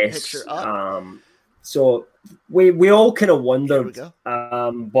P.S. So we all kind of wondered,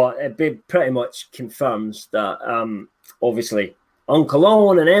 but it pretty much confirms that obviously Uncle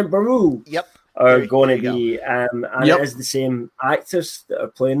Owen and Aunt Beru are going to be, and it is the same actors that are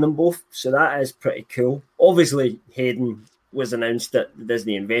playing them both. So that is pretty cool. Obviously, Hayden was announced at the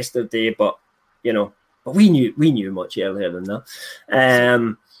Disney Investor Day, but we knew much earlier than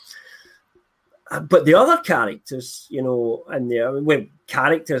that. But the other characters, and when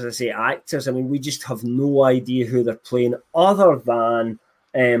characters, I say actors, I mean, we just have no idea who they're playing other than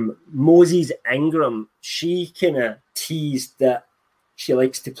Moses Ingram. She kind of teased that she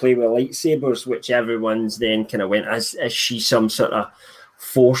likes to play with lightsabers, which everyone's then kind of went, is she some sort of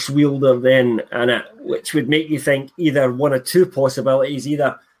force wielder then? And which would make you think either one or two possibilities,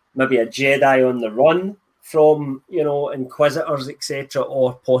 either maybe a Jedi on the run from, Inquisitors, etc.,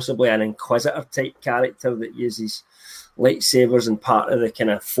 or possibly an Inquisitor type character that uses lightsabers and part of the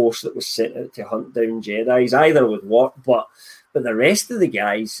kind of force that was sent out to hunt down Jedis. Either would work, but the rest of the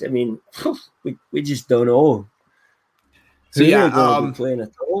guys, I mean, we just don't know. So Playing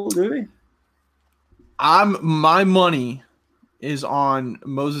at all, do we? My money is on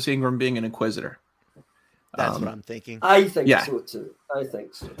Moses Ingram being an Inquisitor. That's what I'm thinking. I think so too.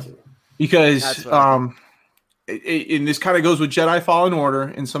 Because and this kind of goes with Jedi Fallen Order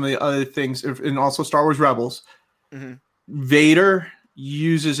and some of the other things, and also Star Wars Rebels. Mm-hmm. Vader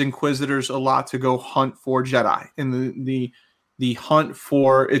uses Inquisitors a lot to go hunt for Jedi, and the hunt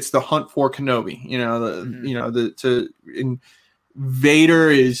for Kenobi. Vader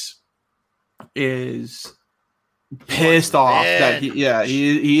is pissed off that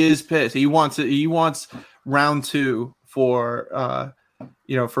he is pissed. He wants round 2 for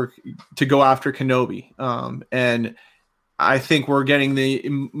to go after Kenobi. And I think we're getting the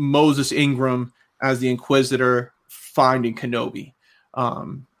Moses Ingram as the Inquisitor finding Kenobi.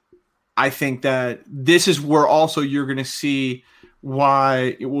 I think that this is where also you're going to see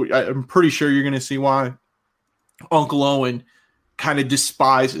why. I'm pretty sure you're going to see why Uncle Owen kind of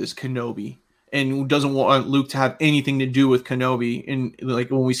despises Kenobi and doesn't want Luke to have anything to do with Kenobi. In like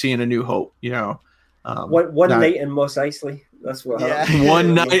when we see in A New Hope, one night in Mos Eisley. That's what happened.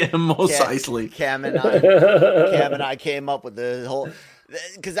 One night in Mos Eisley. Cam and I came up with the whole,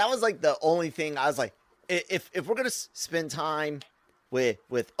 because that was like the only thing I was like, if we're gonna spend time with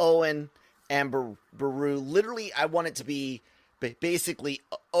Owen and Beru, literally, I want it to be basically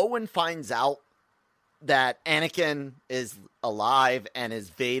Owen finds out that Anakin is alive and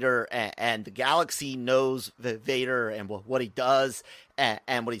is Vader, and the galaxy knows Vader and what he does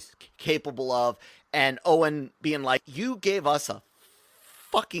and what he's capable of. And Owen being like, you gave us a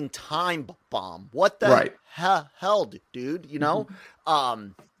fucking time bomb. What the hell, dude?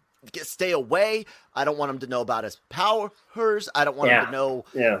 Stay away. I don't want him to know about his powers. I don't want him to know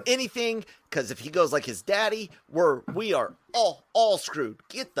anything, because if he goes like his daddy, we are all screwed.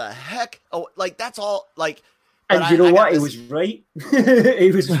 Get the heck. Oh, like that's all. Like And you know what? He was right.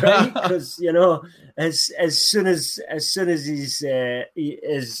 He was right because as soon as his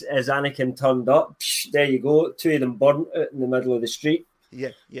Anakin turned up, there you go. Two of them burnt out in the middle of the street.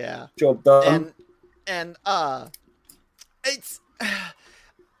 Yeah. Job done. And it's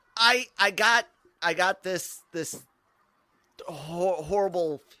I got this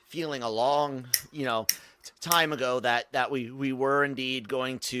horrible feeling a long time ago that we were indeed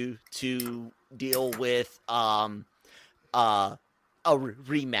going to deal with a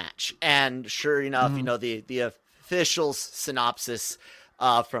rematch, and sure enough, the official synopsis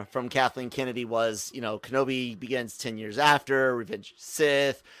from Kathleen Kennedy was, Kenobi begins 10 years after Revenge of the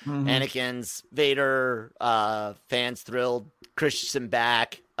Sith, Anakin's Vader, fans thrilled, Christensen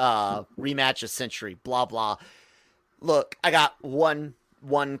back, rematch a century, blah blah. Look, I got one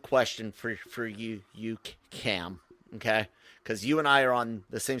question for you Cam, okay? Because you and I are on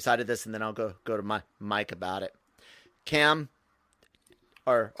the same side of this, and then I'll go to Mike about it. Cam,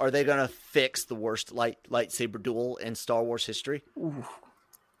 are they gonna fix the worst lightsaber duel in Star Wars history? Ooh.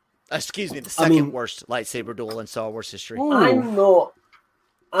 Excuse me, the second worst lightsaber duel in Star Wars history. Ooh.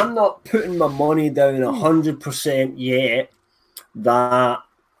 I'm not putting my money down 100% yet that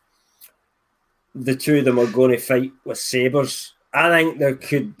the two of them are going to fight with sabers. I think it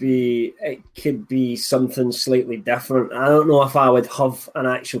could be something slightly different. I don't know if I would have an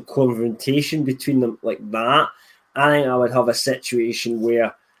actual confrontation between them like that. I think I would have a situation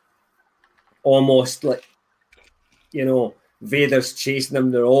where almost like, Vader's chasing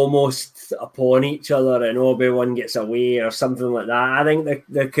them, they're almost upon each other and Obi-Wan gets away or something like that. I think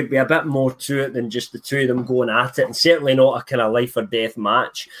there could be a bit more to it than just the two of them going at it, and certainly not a kind of life or death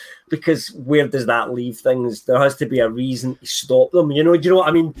match, because where does that leave things? There has to be a reason to stop them. Do you know what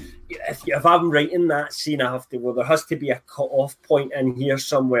I mean? If I'm writing that scene, I have to go, there has to be a cut-off point in here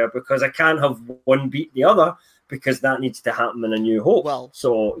somewhere, because I can't have one beat the other, because that needs to happen in A New Hope. Well,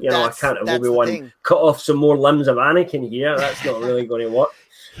 so, I can't have Obi-Wan cut off some more limbs of Anakin here. That's not really going to work.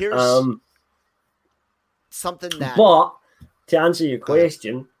 Here's something that... But, to answer your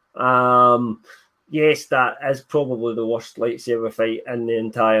question, yes, that is probably the worst lightsaber fight in the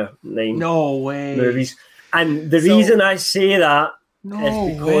entire 9 movies. And the reason I say that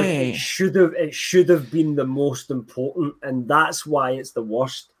is because it should have been the most important, and that's why it's the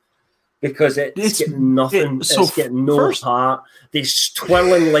worst. Because it's getting nothing. It's getting no part. They're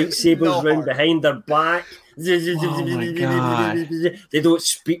twirling lightsabers around behind their back. Oh my God. They don't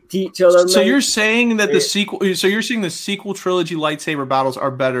speak to each other. So you're saying that the sequel? So you're saying the sequel trilogy lightsaber battles are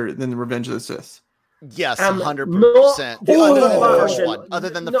better than the Revenge of the Sith? Yes, 100%. Other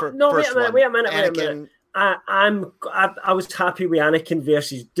than the first one. Wait a minute. I was happy with Anakin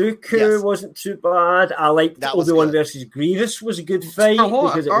versus Dooku. Yes. Wasn't too bad. I liked Obi-Wan versus Grievous was a good fight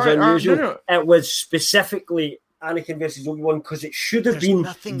because it was unusual. No. It was specifically Anakin versus Obi-Wan because it should have been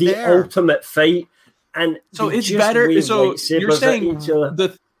the ultimate fight. And so it's better. So you're saying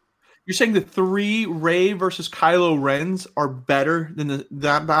you're saying the 3 Rey versus Kylo Rens are better than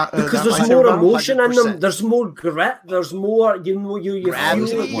because there's more emotion in them. There's more grit. There's more. You feel like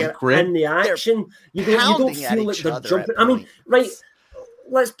you're in the action. You don't feel like they're jumping. I mean, right?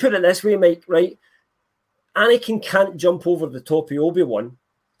 Let's put it this way, Mike. Right? Anakin can't jump over the top of Obi-Wan,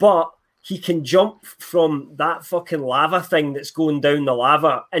 but he can jump from that fucking lava thing that's going down the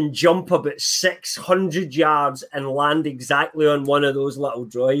lava and jump about 600 yards and land exactly on one of those little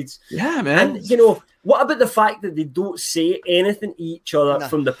droids. Yeah, man. And, what about the fact that they don't say anything to each other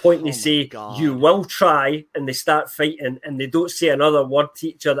from the point they say, you will try, and they start fighting, and they don't say another word to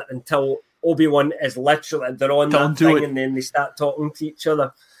each other until Obi-Wan is literally, they're on that thing, and then they start talking to each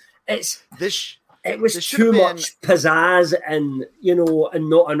other. It was too much pizzazz and, and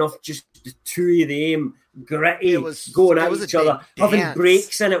not enough just the two of them gritty, going at each other, having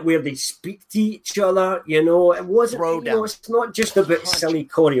breaks in it where they speak to each other. It wasn't, it's not just about silly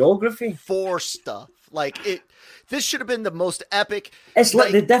choreography. For stuff. This should have been the most epic. It's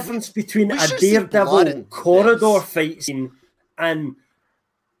like the difference between a Daredevil corridor fight scene and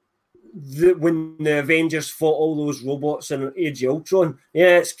when the Avengers fought all those robots in Age of Ultron.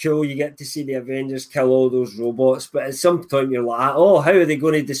 Yeah, it's cool. You get to see the Avengers kill all those robots, but at some point you're like, how are they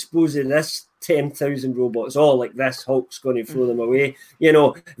going to dispose of this 10,000 robots? Like this, Hulk's going to throw them away,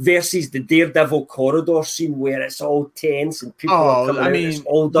 versus the Daredevil corridor scene where it's all tense and people are coming out. It's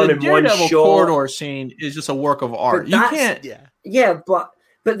all done in one shot. The Daredevil corridor scene is just a work of art. You can't... Yeah,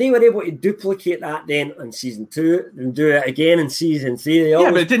 but they were able to duplicate that then in season 2 and do it again in season 3.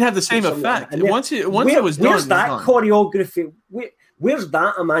 But it didn't have the same effect. Once it was done, where's that choreography? Where's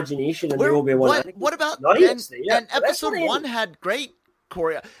that imagination in the Obi-Wan? What about and episode 1 had great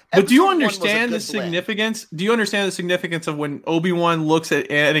choreo. But do you Episode 1 was a understand the good blend. significance? Do you understand the significance of when Obi-Wan looks at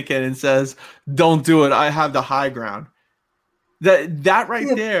Anakin and says, "Don't do it. I have the high ground." That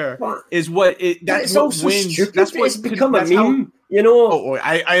right there is what it. That's what wins. Stupid. That's what it's become a meme. You know,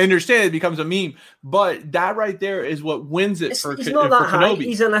 I understand it becomes a meme, but that right there is what wins it for he's not that high. Kenobi.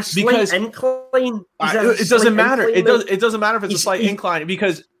 He's in a slight incline. It doesn't matter. It doesn't matter if it's a slight incline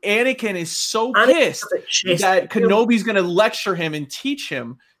because Anakin is so pissed that Kenobi's going to lecture him and teach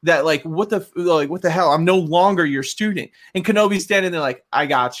him that what the hell? I'm no longer your student. And Kenobi's standing there like, I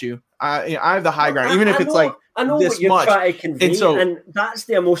got you. I have the high ground, even if it's I know this what you're much. trying to convey, And and that's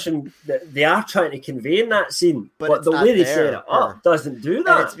the emotion that they are trying to convey in that scene. But the it's way not they there, set it up doesn't do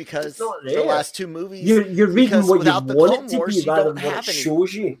that. And it's because not the there. last two movies. You're reading because what you without the want Clone it to Wars, be you rather don't than what have it any.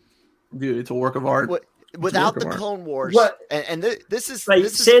 shows you. Dude, it's a work of art. Without the Clone Wars, and this is Right,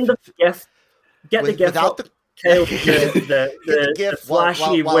 this send is, the gift. Get the gift without up. Kyle, the gift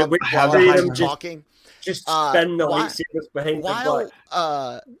flashy while just talking. Just spin the While- lightsabers behind While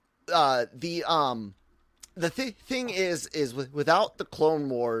the the thing is without the Clone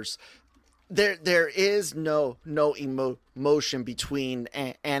Wars, there is no emotion between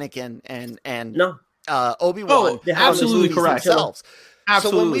Anakin and no. Obi-Wan. they have absolutely movies correct. themselves.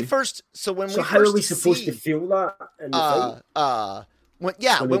 Absolutely. So How are we supposed to feel that in the fight?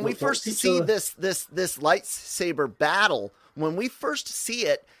 when we don't first talk to each see other? this lightsaber battle, when we first see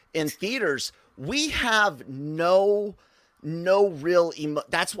it in theaters, we have no real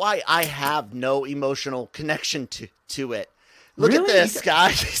that's why I have no emotional connection to it. Look at Really? this,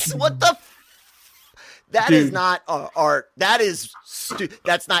 guys. What the that Dude. is not art. That is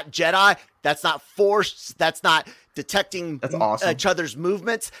that's not Jedi. That's not Force. That's not detecting That's awesome. each other's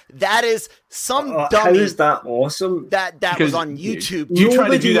movements. That is some How dummy is that awesome? that Because was on YouTube. You try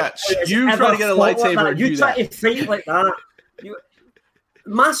to do Nobody that. has You ever try to get a fought like lightsaber that. and You do try that. to fight like that.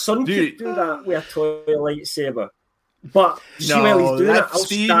 My son Dude. could do that with a toy lightsaber. But see No, while he's doing that it, I'll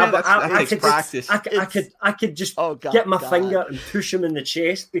speed, stab man, it. that takes could practice. I could just Oh, God, get my God. finger and push him in the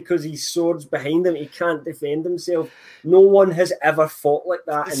chest because his sword's behind him. He can't defend himself. No one has ever fought like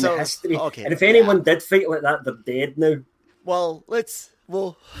that in the history. Okay, and if anyone did fight like that, they're dead now. Well,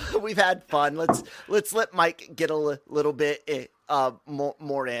 we've had fun. Let's let Mike get a little bit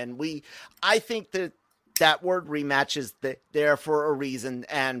more in. I think that word rematch is there for a reason.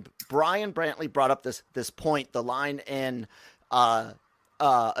 And Brian Brantley brought up this point. The line in A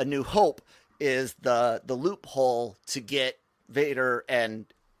New Hope is the loophole to get Vader and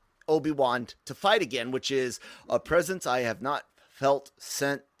Obi-Wan to fight again, which is a presence I have not felt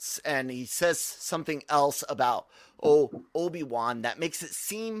since. And he says something else about Obi-Wan that makes it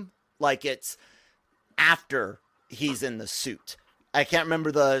seem like it's after he's in the suit. I can't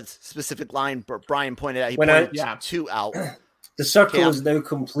remember the specific line, but Brian pointed out. He pointed two out. The circle is now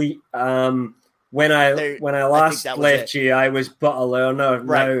complete. When I last left you, I was but a learner.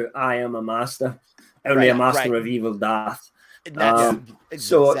 Right. Now I am a master. Only a master of evil death.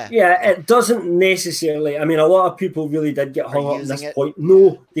 So it doesn't necessarily. I mean, a lot of people really did get hung up on this point.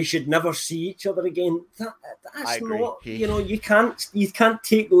 No, they should never see each other again. That's not. You can't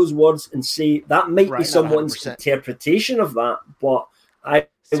take those words and say that might be someone's 100%. Interpretation of that. But I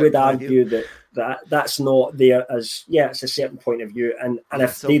would argue that's not there as it's a certain point of view, and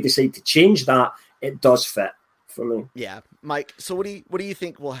if they decide to change that, it does fit for me. Yeah, Mike. So what do you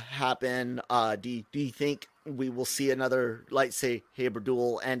think will happen? Do you think we will see another lightsaber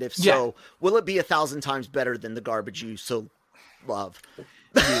duel? And if so, will it be 1,000 times better than the garbage you so love?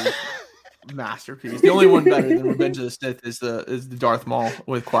 Masterpiece. The only one better than Revenge of the Sith is the Darth Maul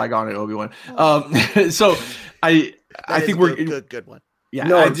with Qui-Gon and Obi-Wan. So I think we're good one. Yeah,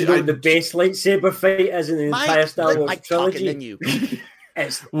 no, the best lightsaber fight is in the entire Star Wars trilogy. Than you.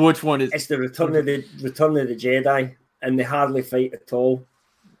 Which one is? It's the Return of the Jedi, and they hardly fight at all.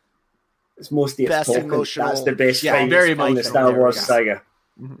 It's mostly best emotional. That's the best fight very in the Star Wars saga.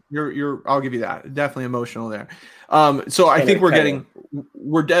 You're. I'll give you that. Definitely emotional there. So I think we're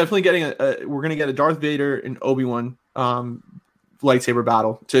definitely getting we're gonna get a Darth Vader and Obi-Wan lightsaber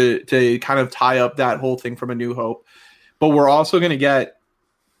battle to kind of tie up that whole thing from A New Hope, but we're also gonna get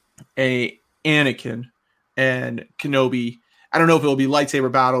a Anakin and Kenobi. I don't know if it'll be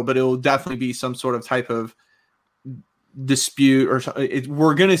lightsaber battle, but it will definitely be some sort of type of dispute or something.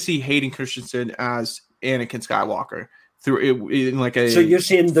 We're going to see Hayden Christensen as Anakin Skywalker through it in like a. So you're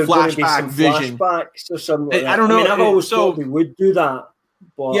saying there's going to be some vision. flashbacks or something like that? I don't know. I've always thought we would do that.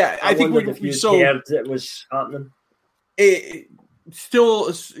 But I think if you heard it was happening. still,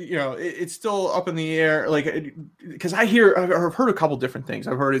 it's still up in the air. Like, because I've heard a couple different things.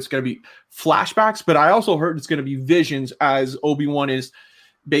 I've heard it's going to be flashbacks, but I also heard it's going to be visions as Obi-Wan is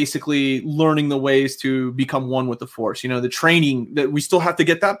basically learning the ways to become one with the Force. The training that we still have to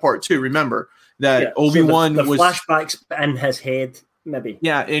get that part too. Remember that Obi-Wan the was flashbacks in his head, maybe.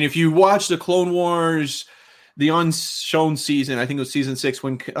 Yeah, and if you watch the Clone Wars, the unshown season, I think it was season 6,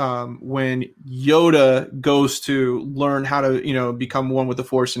 when Yoda goes to learn how to become one with the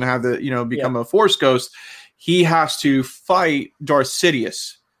Force and have become a Force ghost, he has to fight Darth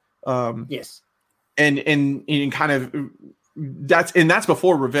Sidious. Yes, and kind of. That's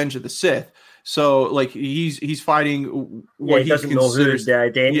before Revenge of the Sith. So like he's fighting what he doesn't know who the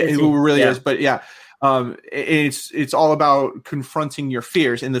identity who really is, but it's all about confronting your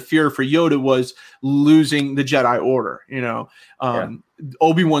fears, and the fear for Yoda was losing the Jedi Order.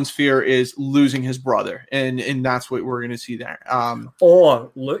 Obi-Wan's fear is losing his brother, and that's what we're going to see there.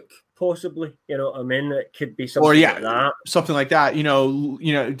 Or Luke, possibly. It could be something like that. Something like that.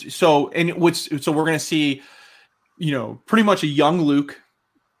 So we're going to see. Pretty much a young Luke,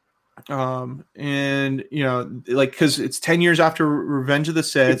 because it's 10 years after Revenge of the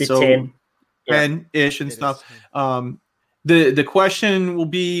Sith, so 10-ish and stuff. The question will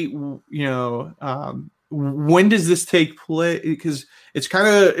be, when does this take place? Because it's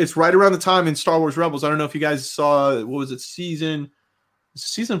right around the time in Star Wars Rebels. I don't know if you guys saw, what was it, season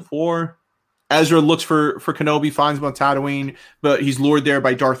 4? Ezra looks for Kenobi, finds him on Tatooine, but he's lured there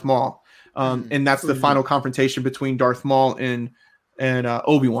by Darth Maul. And that's the final confrontation between Darth Maul and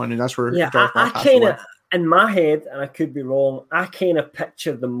Obi-Wan, and that's where Darth Maul I kind of, in my head, and I could be wrong, I kind of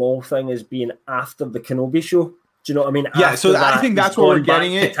picture the Maul thing as being after the Kenobi show. Do you know what I mean? Yeah, so I think that's where we're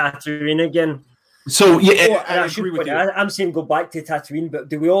getting it. Tatooine again. So I agree with you. I'm saying go back to Tatooine, but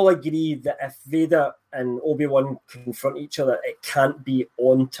do we all agree that if Vader and Obi-Wan confront each other, it can't be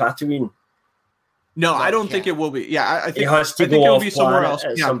on Tatooine? No, I don't think it will be. Yeah, I think it will be somewhere else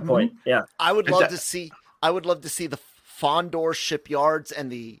at some point. Yeah, I would love to see the Fondor shipyards and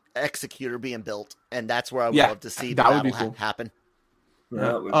the Executor being built, and that's where I would love to see that would be cool. Happen.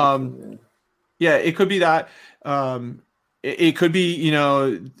 Yeah, it could be that. It could be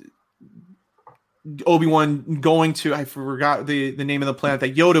Obi-Wan going to, I forgot the name of the planet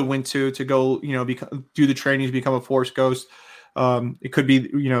that Yoda went to go do the training to become a Force ghost. It could be,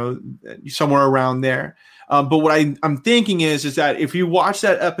 somewhere around there. But what I'm thinking is that if you watch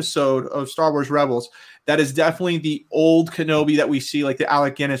that episode of Star Wars Rebels, that is definitely the old Kenobi that we see, like the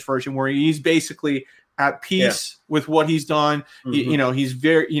Alec Guinness version, where he's basically at peace with what he's done. Mm-hmm.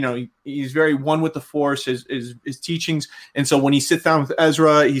 He's very one with the Force, his teachings. And so when he sits down with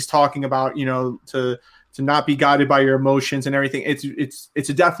Ezra, he's talking about, to not be guided by your emotions and everything. It's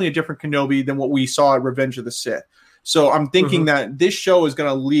definitely a different Kenobi than what we saw at Revenge of the Sith. So I'm thinking that this show is going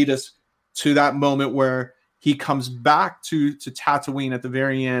to lead us to that moment where he comes back to Tatooine at the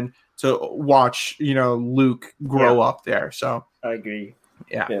very end to watch, Luke grow up there. So I agree.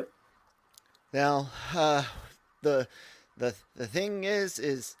 Yeah. Now, the thing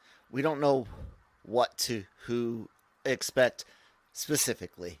is we don't know who expect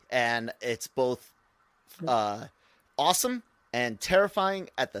specifically, and it's both awesome and terrifying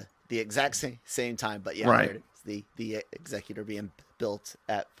at the exact same time. But right. The Executor being built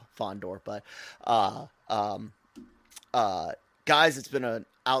at Fondor. But guys, it's been an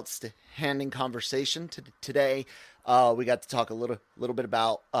outstanding conversation today. We got to talk a little bit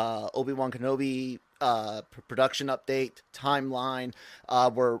about Obi-Wan Kenobi production update, timeline.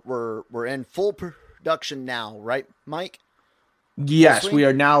 We're in full production now, right, Mike? Yes, we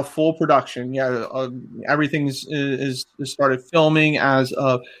are now full production. Yeah, everything's is started filming as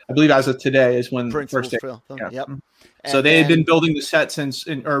of, I believe, as of today is when the first day. Yeah. Yep. So they had been building the set since,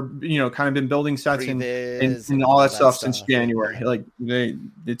 kind of been building sets and all that stuff since January. Like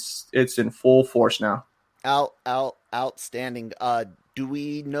it's in full force now. Outstanding. Do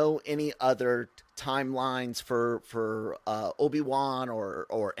we know any other timelines for Obi-Wan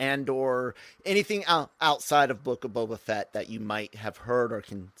or Andor, anything outside of Book of Boba Fett that you might have heard or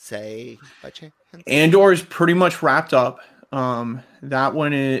can say by chance? Andor is pretty much wrapped up. That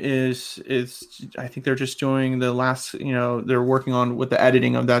one is I think they're just doing the last, they're working on with the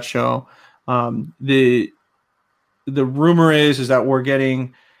editing of that show. The rumor is that we're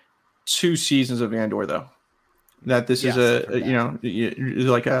getting 2 seasons of Andor though. That this is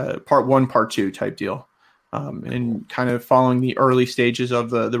like a part 1, part 2 type deal, and kind of following the early stages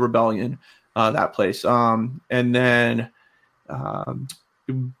of the rebellion, that place. And then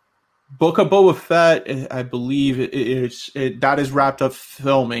Book of Boba Fett, I believe that is wrapped up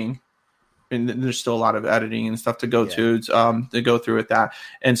filming. and there's still a lot of editing and stuff to go to go through with that.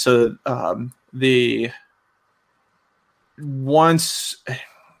 And so once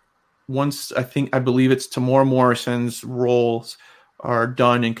I believe it's Tamora Morrison's roles are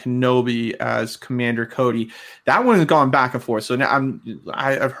done in Kenobi as Commander Cody, that one has gone back and forth. So now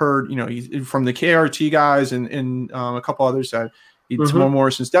I've heard, he's from the KRT guys and a couple others that Tamora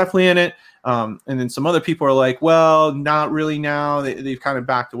Morrison's definitely in it. And then some other people are like, well, not really now. They've kind of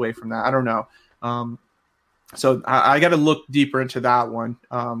backed away from that. I don't know. So I got to look deeper into that one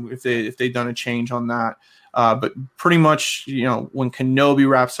if they've done a change on that. But pretty much, when Kenobi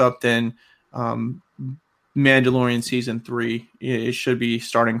wraps up, then Mandalorian season 3, it should be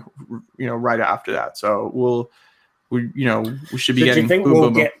starting, right after that. So we should be getting. Do you think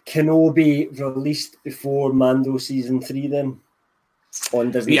we'll get Kenobi released before Mando season 3 then?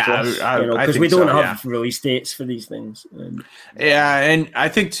 On Disney Plus, because we don't have release dates for these things. And I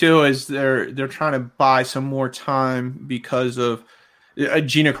think too is they're trying to buy some more time because of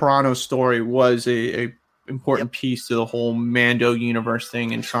Gina Carano's story was a important piece to the whole Mando universe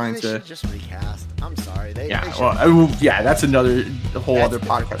thing, and trying to just recast. I'm sorry, that's that's whole other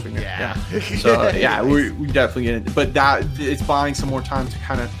podcast. So we definitely get it, but that it's buying some more time to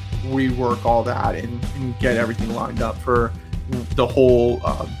kind of rework all that and get everything lined up for the whole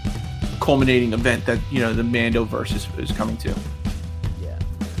culminating event that the Mandoverse is coming to. Yeah,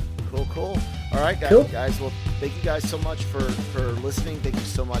 cool. All right, guys. Well, thank you guys so much for listening. Thank you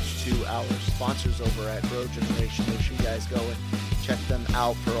so much to our sponsors over at Grow Generation. Make sure you guys go and check them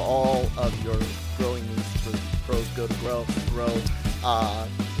out for all of your growing needs. For pros, go to grow.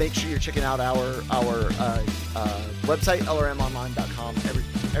 Make sure you're checking out our website, lrmonline.com,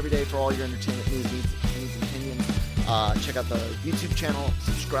 every day for all your entertainment news, and opinions. Check out the YouTube channel,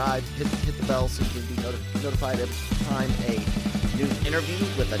 subscribe, hit the bell so you can be notified every time a new interview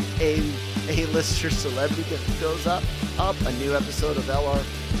with an A-lister celebrity goes up, a new episode of LR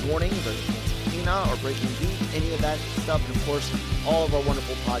Warning, the Cantina or Breaking Beat, any of that stuff, and of course, all of our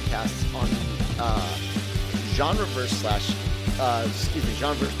wonderful podcasts on Genreverse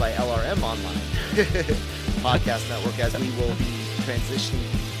by LRM Online podcast network, as we will be transitioning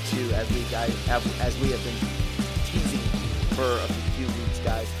to, as we have been teasing for a few weeks,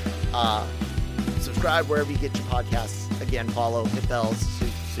 guys. Subscribe wherever you get your podcasts. Again, follow, hit bells so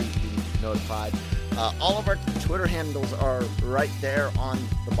you can be notified. All of our Twitter handles are right there on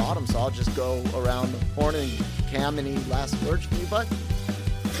the bottom, so I'll just go around the horn. And Cam, any last words from you, bud?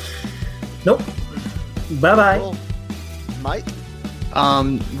 Nope. Bye-bye. Cool. Mike?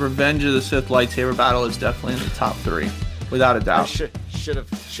 Revenge of the Sith lightsaber battle is definitely in the top 3, without a doubt. I should have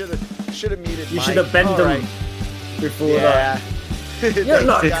muted Mike. You should have bent him before that. You're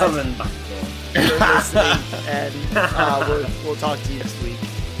not coming back. For listening, and we'll talk to you next week.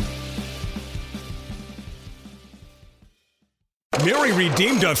 Mary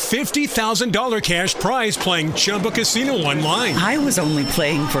redeemed a $50,000 cash prize playing Chumba Casino online. I was only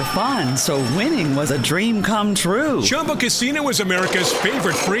playing for fun, so winning was a dream come true. Chumba Casino is America's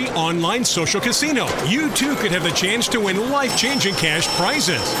favorite free online social casino. You too could have the chance to win life-changing cash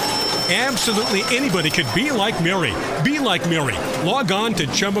prizes. Absolutely anybody could be like Mary. Be like Mary. Log on to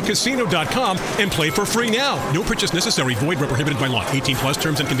ChumbaCasino.com and play for free now. No purchase necessary. Void where prohibited by law. 18 plus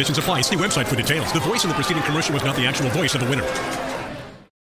terms and conditions apply. See website for details. The voice in the preceding commercial was not the actual voice of the winner.